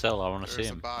on Zill. I want to see There's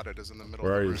a him. bot. It is in the middle.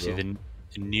 Where are of you, the See room.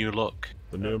 the new look.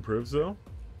 The new improves though.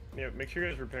 Yeah, make sure you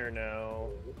guys repair now.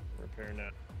 Repair now.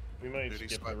 We might Duty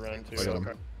skip the sweat run thing. too. Look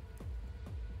at him.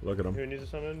 Look at Who him. needs to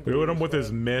summon? Look at him with Sweat.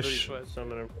 his mesh. Sweat,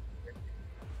 summon him.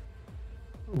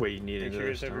 Wait, you need Make sure you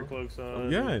another guys have your stone? cloaks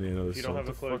on. Yeah, I need another If you don't stone. have a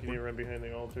What the cloak, fuck, you need to man? run behind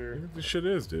the altar. What this shit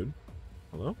is, dude?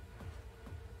 Hello?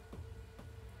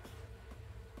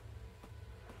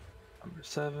 Number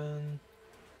 7.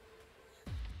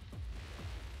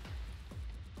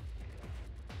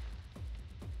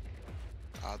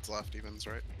 Odds left, evens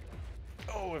right.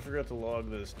 Oh, I forgot to log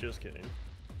this. Just kidding.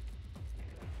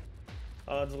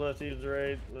 Odds left, evens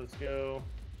right. Let's go.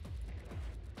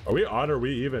 Are we odd or are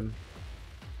we even?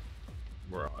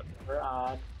 We're odd. We're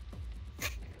odd.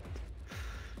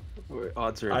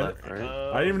 Odds are left, right?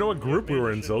 I didn't even know what group we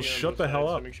were in, Zill. Shut the hell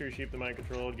So up. make sure you keep the mind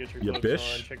controlled. Get your You cloaks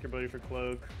bish. on. Check your buddy for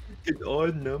cloak. It's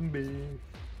odd number.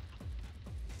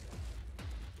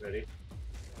 Ready?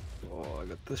 Oh, I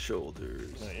got the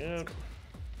shoulders. Not yet.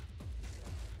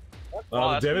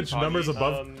 The damage numbers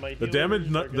above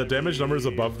the damage numbers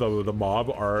above the mob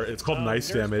are it's called nice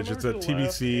damage. It's a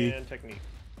TBC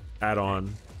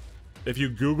add-on. If you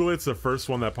Google it, it's the first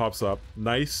one that pops up.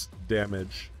 Nice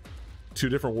damage. 2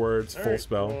 different words, full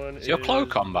spell. Is your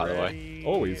cloak on, by the way?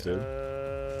 Always, dude.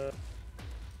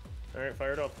 Alright,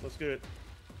 fire it off. Let's do it.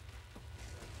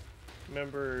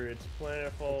 Remember, it's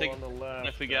planetfall on the left.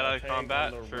 If we get out of tank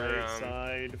combat on the for right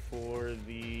side for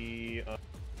the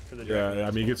Yeah,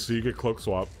 I mean you get cloak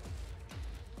swap.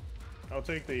 I'll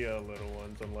take the little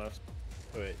ones on left.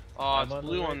 Wait. Oh, it's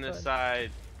blue on this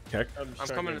side. Keck. I'm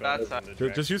coming to that side.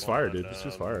 Just use fire, dude. Just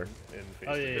use fire.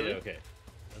 Oh yeah, yeah, okay.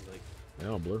 I was like,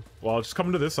 Yeah, blue. Well, just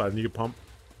come to this side and you can pump.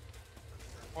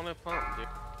 I want to pump, dude.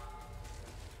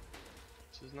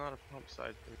 This is not a pump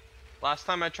side for me. Last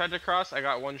time I tried to cross, I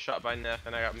got one shot by Neff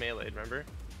and I got meleeed, remember?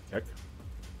 Keck.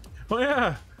 Oh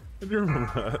yeah, I do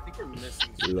remember that. I think we're missing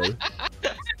Lol. I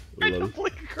tried to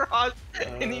flick across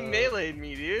and he meleeed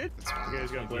me, dude. You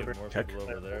guys got we Blibber. get more Keck. people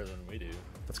over there than we do.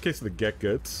 That's the case of the get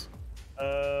goods.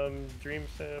 Dream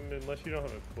Sim, unless you don't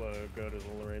have a cloak, go to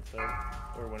the right side.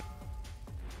 Or when.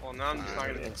 Well, now I'm just not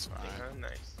gonna Everything's fine.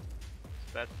 Nice.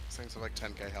 That These things have like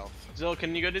 10k health. Zill,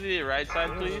 can you go to the right side,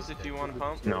 please, if you want to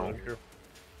pump? No.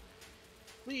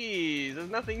 Please, there's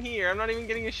nothing here. I'm not even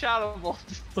getting a shadow bolt.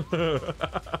 We're a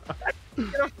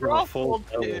full Ruffled,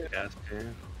 double dude.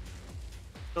 caster.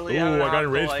 Really, Ooh, I'm I gonna got have to,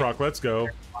 enraged like, proc. Let's go.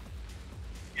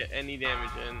 Get any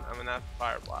damage in. I'm gonna have to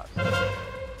fire blast.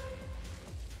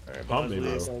 Alright, Pump me,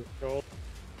 Bosley, bro. control.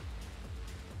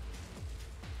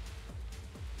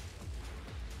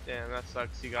 Damn, that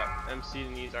sucks. You got MC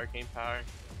and use arcane power.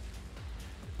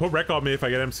 Put wreck on me if I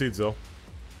get MC'd, Zill.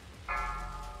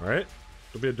 Alright?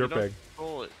 Don't be a dirtbag.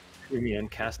 Roll it. Me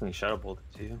and casting Shadow Bolt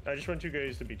too. I just want you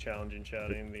guys to be challenging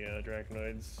shouting the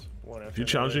Draconoids one after If you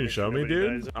challenge me, another. show me, Make sure dude.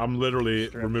 nobody dies. I'm literally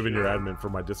Strap removing your shit. admin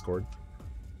from my Discord.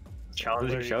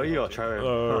 Challenge show you? I'll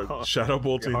try. Shadow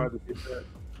bolting. Hard to do that.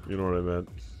 You know what I meant.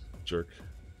 Jerk.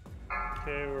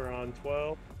 Okay, we're on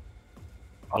 12.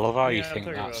 I love how you Yeah, I'm think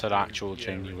talking that's about an the- actual yeah,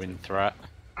 genuine threat.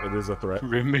 It is a threat.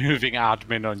 Removing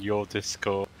admin on your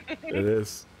Discord. It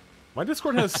is. My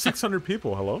Discord has 600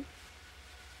 people. Hello?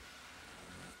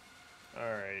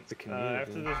 Alright, a community.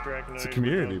 after this Draconoid, It's a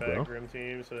community, we're going bro. back Grim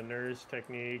Team, so Nurse,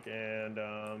 Technique, and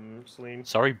Celine.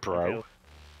 Sorry, bro. Okay,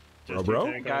 just Bro?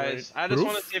 you tank on Guys, right. I just Proof?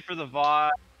 want to say for the VOD,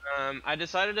 I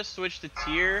decided to switch to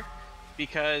tier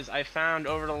because I found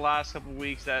over the last couple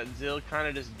weeks that Zill kind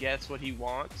of just gets what he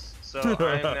wants. So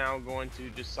I'm now going to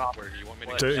just stop. Where do you want me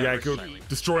to Yeah, go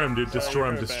destroy him, dude. Destroy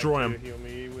him. You're Destroy back to him. heal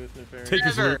me with Nefarious. Take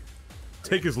his Never. loot.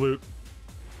 Take his loot.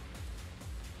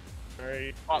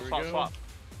 Alright, Swap, here we swap, go. swap.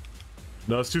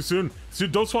 No, it's too soon.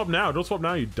 Dude, don't swap now. Don't swap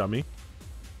now, you dummy.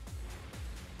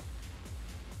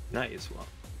 Now you swap.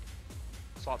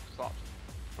 Swap.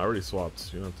 I already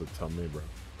swapped. You don't have to tell me, bro.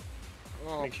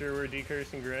 Oh. Make sure we're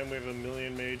decursing Graham. We have a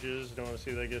million mages. Don't want to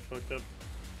see that get fucked up.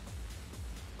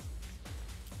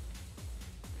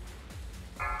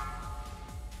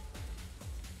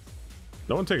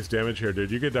 No one takes damage here,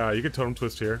 dude. You could totem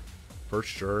twist here, for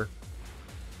sure.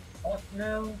 Fuck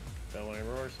no. Bellary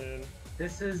Rorson.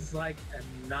 This is like a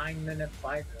 9-minute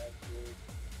fight, right, dude?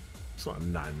 It's not a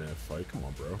 9-minute fight. Come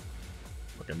on, bro.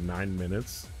 Like a 9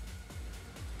 minutes.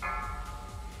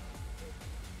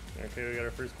 Okay, we got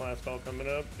our first class call coming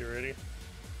up. You ready?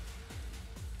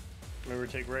 Remember,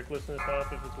 take recklessness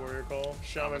off if it's warrior call.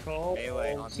 Shaman call.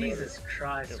 Melee on Jesus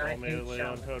Christ! Yep, I all melee hate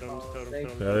on totems.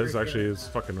 Totems. Yeah, this actually is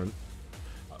fucking.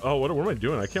 Oh, what am I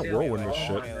doing? I can't whirlwind this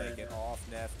shit. Melee, get off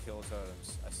Neff, kill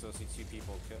totems. I still see 2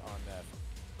 people on Neff.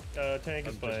 Tank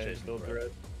is fine. Still threat.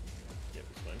 Yep,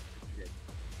 it's fine.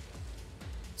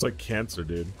 It's like cancer,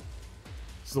 dude.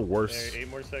 This is the worst. Right, 8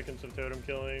 more seconds of totem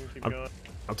killing. Keep going.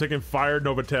 I'm taking fire,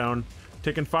 Nova Town.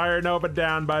 Taking fire, Nova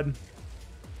down, bud.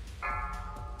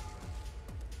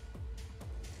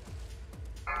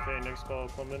 Okay, next call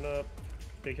coming up.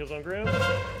 Big heals on Grim.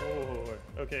 Whoa.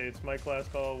 Okay, it's my class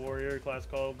call, warrior class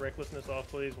call. Recklessness off,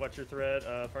 please. Watch your threat.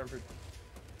 Farm for.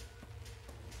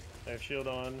 I have shield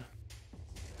on.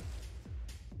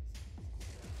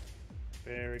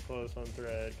 Very close on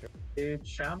thread. Dude,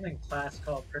 Shaman class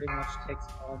call pretty much takes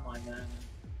all my mana.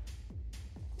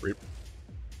 Rip.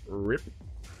 Rip.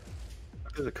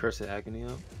 There's a Curse of Agony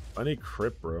up. I need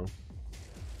crit, bro.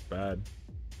 Bad.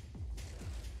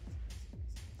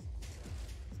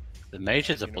 The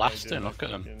mages are blasting, look at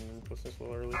them.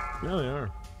 Yeah, they are.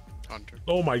 Hunter.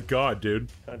 Oh my god, dude.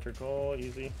 Hunter call,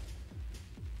 easy.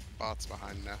 Bots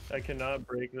behind Neff. I cannot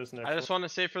break this next I just want to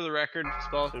say for the record,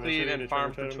 Spell Cleave and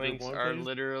Farm for totems Twinks with one, are please.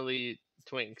 literally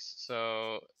Twinks,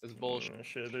 so it's bullshit.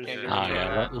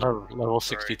 Yeah, level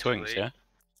 60 Twinks, yeah?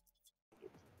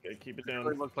 Okay, keep it down.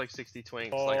 They look like 60 Twinks,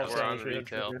 Oh, like we're sorry, on trigger,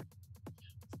 retail. trigger.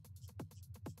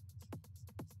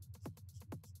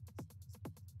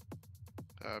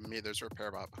 Me, there's a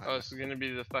repair bot behind. Oh, this is gonna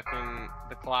be the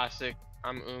classic.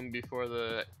 I'm before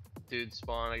the dude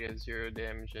spawn. I get 0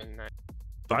 damage and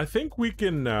I think we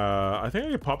can. I think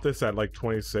I can pop this at like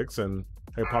 26, and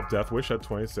I can pop Death Wish at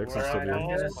 26 and still be.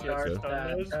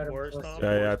 War stomp,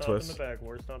 Yeah, war twist. stomp in the back.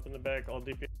 War stomp in the back. All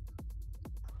DP.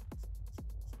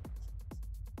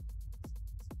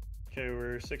 Okay,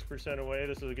 we're 6% away.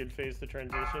 This is a good phase to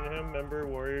transition him. Remember,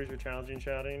 warriors are challenging,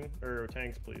 shouting, or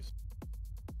tanks, please.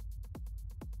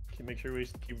 Make sure we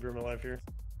keep Grim alive here.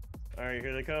 Alright,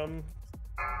 here they come.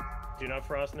 Do not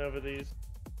Frost Nova these.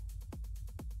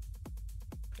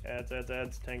 Adds.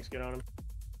 Tanks, get on him.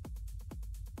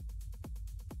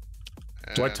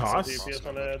 Do I toss? DPS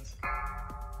on ads.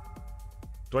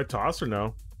 Do I toss or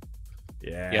no?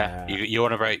 Yeah. Yeah, you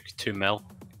want to break 2 mil.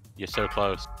 You're so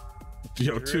close.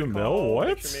 Yo, 2 mil? What?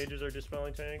 Make sure mages are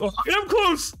dispelling tanks. Oh, I am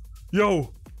close!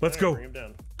 Yo, let's go. Bring him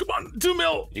down. Come on, 2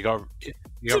 mil! You got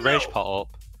Rage Pot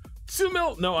up. 2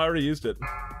 mil! No, I already used it.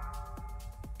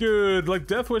 Dude, like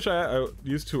Death Wish I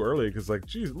used too early because like,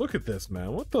 geez, look at this,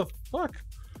 man. What the fuck?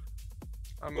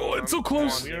 Oh, it's so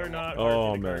close! We are not.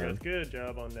 Oh, man. Good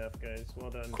job on Neff, guys.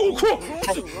 Well done. Oh,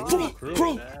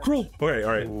 Cruel! Okay,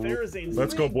 alright.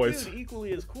 Let's go, boys.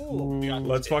 Equally as cool.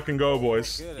 Let's fucking go,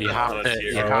 boys. You have to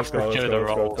show the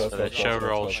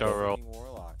rolls. Show roll.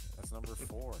 That's number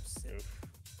 4.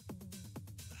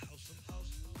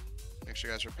 Make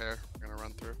sure you guys repair. We're gonna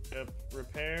run through. Yep,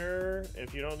 repair.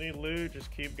 If you don't need loot,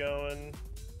 just keep going.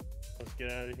 Let's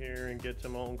get out of here and get to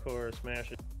Molten Core.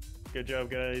 Smash it. Good job,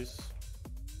 guys.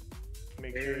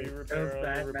 Make sure you repair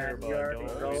on the repair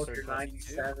bot. Don't waste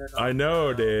our time. I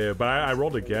know, dude, but I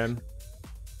rolled again.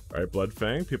 Alright,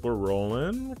 Bloodfang, people are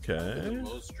rolling. Okay.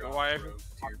 Why are we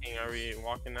walking? Are we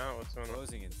walking out? What's going on?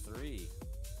 Closing in 3,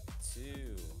 2,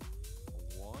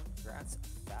 1. That's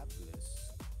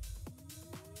fabulous.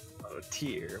 Oh,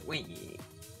 tier. Wee.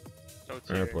 No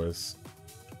tier. Alright, boys.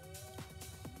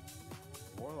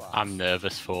 I'm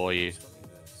nervous for you.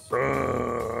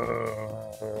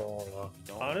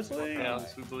 Honestly,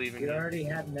 we believe in You you. already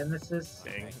have Nemesis.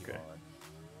 Dang, okay.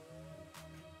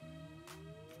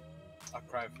 I'll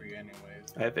cry for you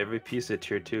anyways. I have every piece of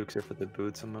tier 2 except for the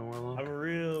boots on my warlock. I'm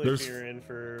really There's fearing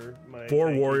for my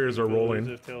 4 warriors are rolling.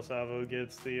 If Tail Savo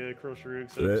gets the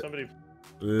Crul'shorak, so somebody.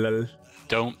 Lol.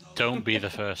 Don't be the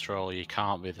first roll. You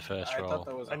can't be the first roll.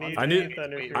 I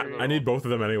need both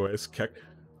of them anyways. Keck.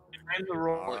 Prime the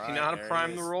roll. If you know how to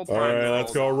prime the roll, All right,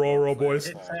 let's go. Roll,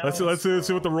 boys. Let's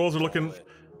see what the rolls are looking.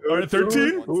 All right,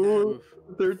 13. Ooh,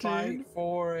 13. Fight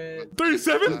for it.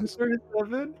 37.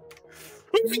 37.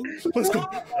 Let's go.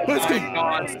 Let's go.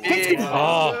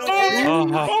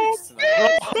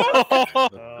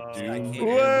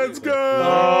 Let's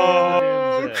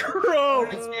go. Crawl.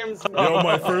 Yo,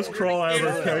 my first crawl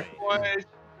ever. Keck. Boys,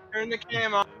 turn the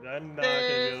cam on. I'm not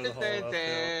gonna go the whole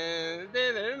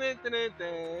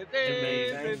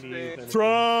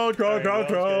Crawl.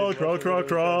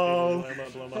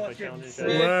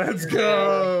 Let's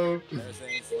go.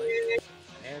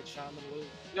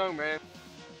 Young man.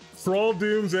 Crawl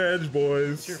Doom's Edge, boys.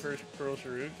 What's your first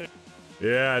Crul'shorak?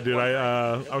 Yeah, dude.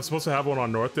 I was supposed to have one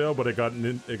on Northdale, but it got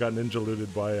ninja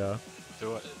looted by a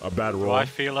bad roll. Do I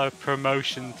feel a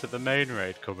promotion to the main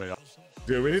raid coming up?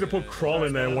 Dude, we need to put Crawl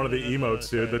in there in one of the emotes,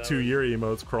 dude. The 2-year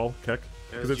emotes, Crawl, Keck.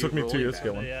 Because it took me 2 years to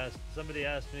get one. Somebody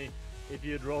asked me if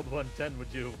you had rolled 110,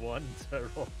 would you have won? So I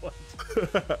rolled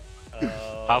 110.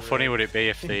 How funny would it be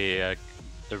if the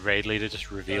raid leader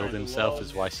just revealed himself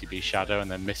as YCB Shadow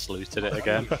and then mislooted it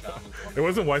again? It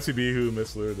wasn't YCB who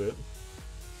mislooted it. You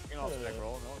can all spec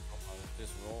roll, no problem.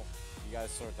 Just roll. You guys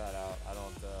sort that out. I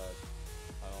don't have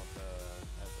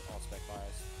all spec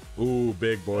bias. Ooh,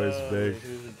 big boys, big.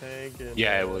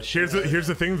 Yeah, it was. Here's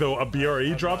the thing though, a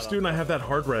BRE drops, dude, and I have that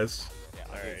hard res.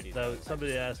 Alright, so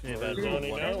somebody asked me about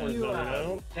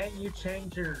Can't you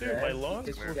change your Dude, my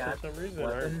logs for some reason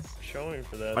aren't showing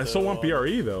for that. I still want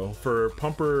BRE though for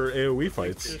pumper AOE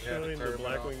fights.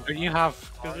 Don't you have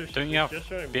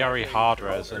BRE hard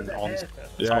res and on?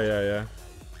 Yeah.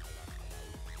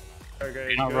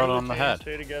 Okay, not run on the head.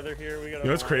 Stay together here. We You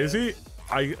know what's crazy?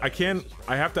 I can't.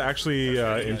 I have to actually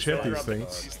enchant these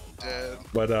things.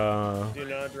 But do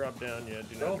not drop down yet.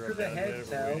 Do not drop down yet.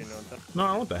 No,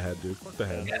 I want the head, dude. Fuck the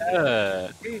head.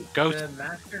 Go. The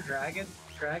Master Dragon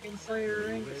Slayer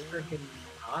ring is freaking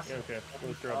awesome. Okay,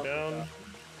 let's drop down.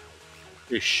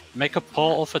 Make a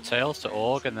portal for Tails to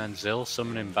Org and then Zill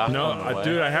summon him back. No,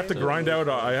 dude, I have to grind out.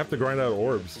 I have to grind out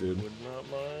orbs, dude.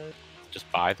 Just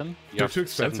buy them. They're too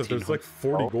expensive. There's like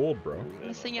 40 gold, bro.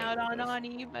 Missing out on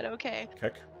Ani, but okay.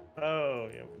 Heck. Oh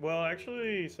yeah. Well,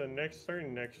 actually, so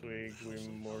starting next week, we're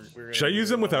gonna. Should I use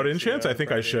them without enchants? I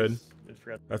think I should.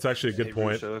 That's actually a good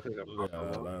point.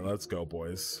 Let's go,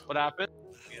 boys. What happened?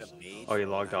 Oh, you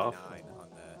logged off?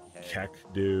 Keck,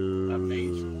 dude. I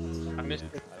missed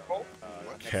it.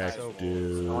 Keck,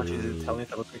 dude. I want you to tell me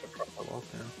if it looks like a proper wall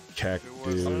now. Keck,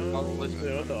 dude. What's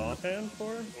the offhand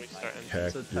for?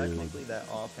 Keck, So technically that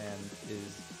offhand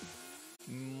is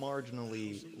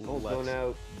marginally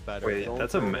less better. Wait,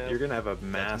 than you're gonna have a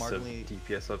massive marginally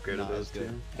DPS upgrade of not those as good.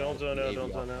 two. Don't zone out.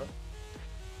 Don't zone out.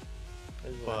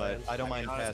 But I don't mind passing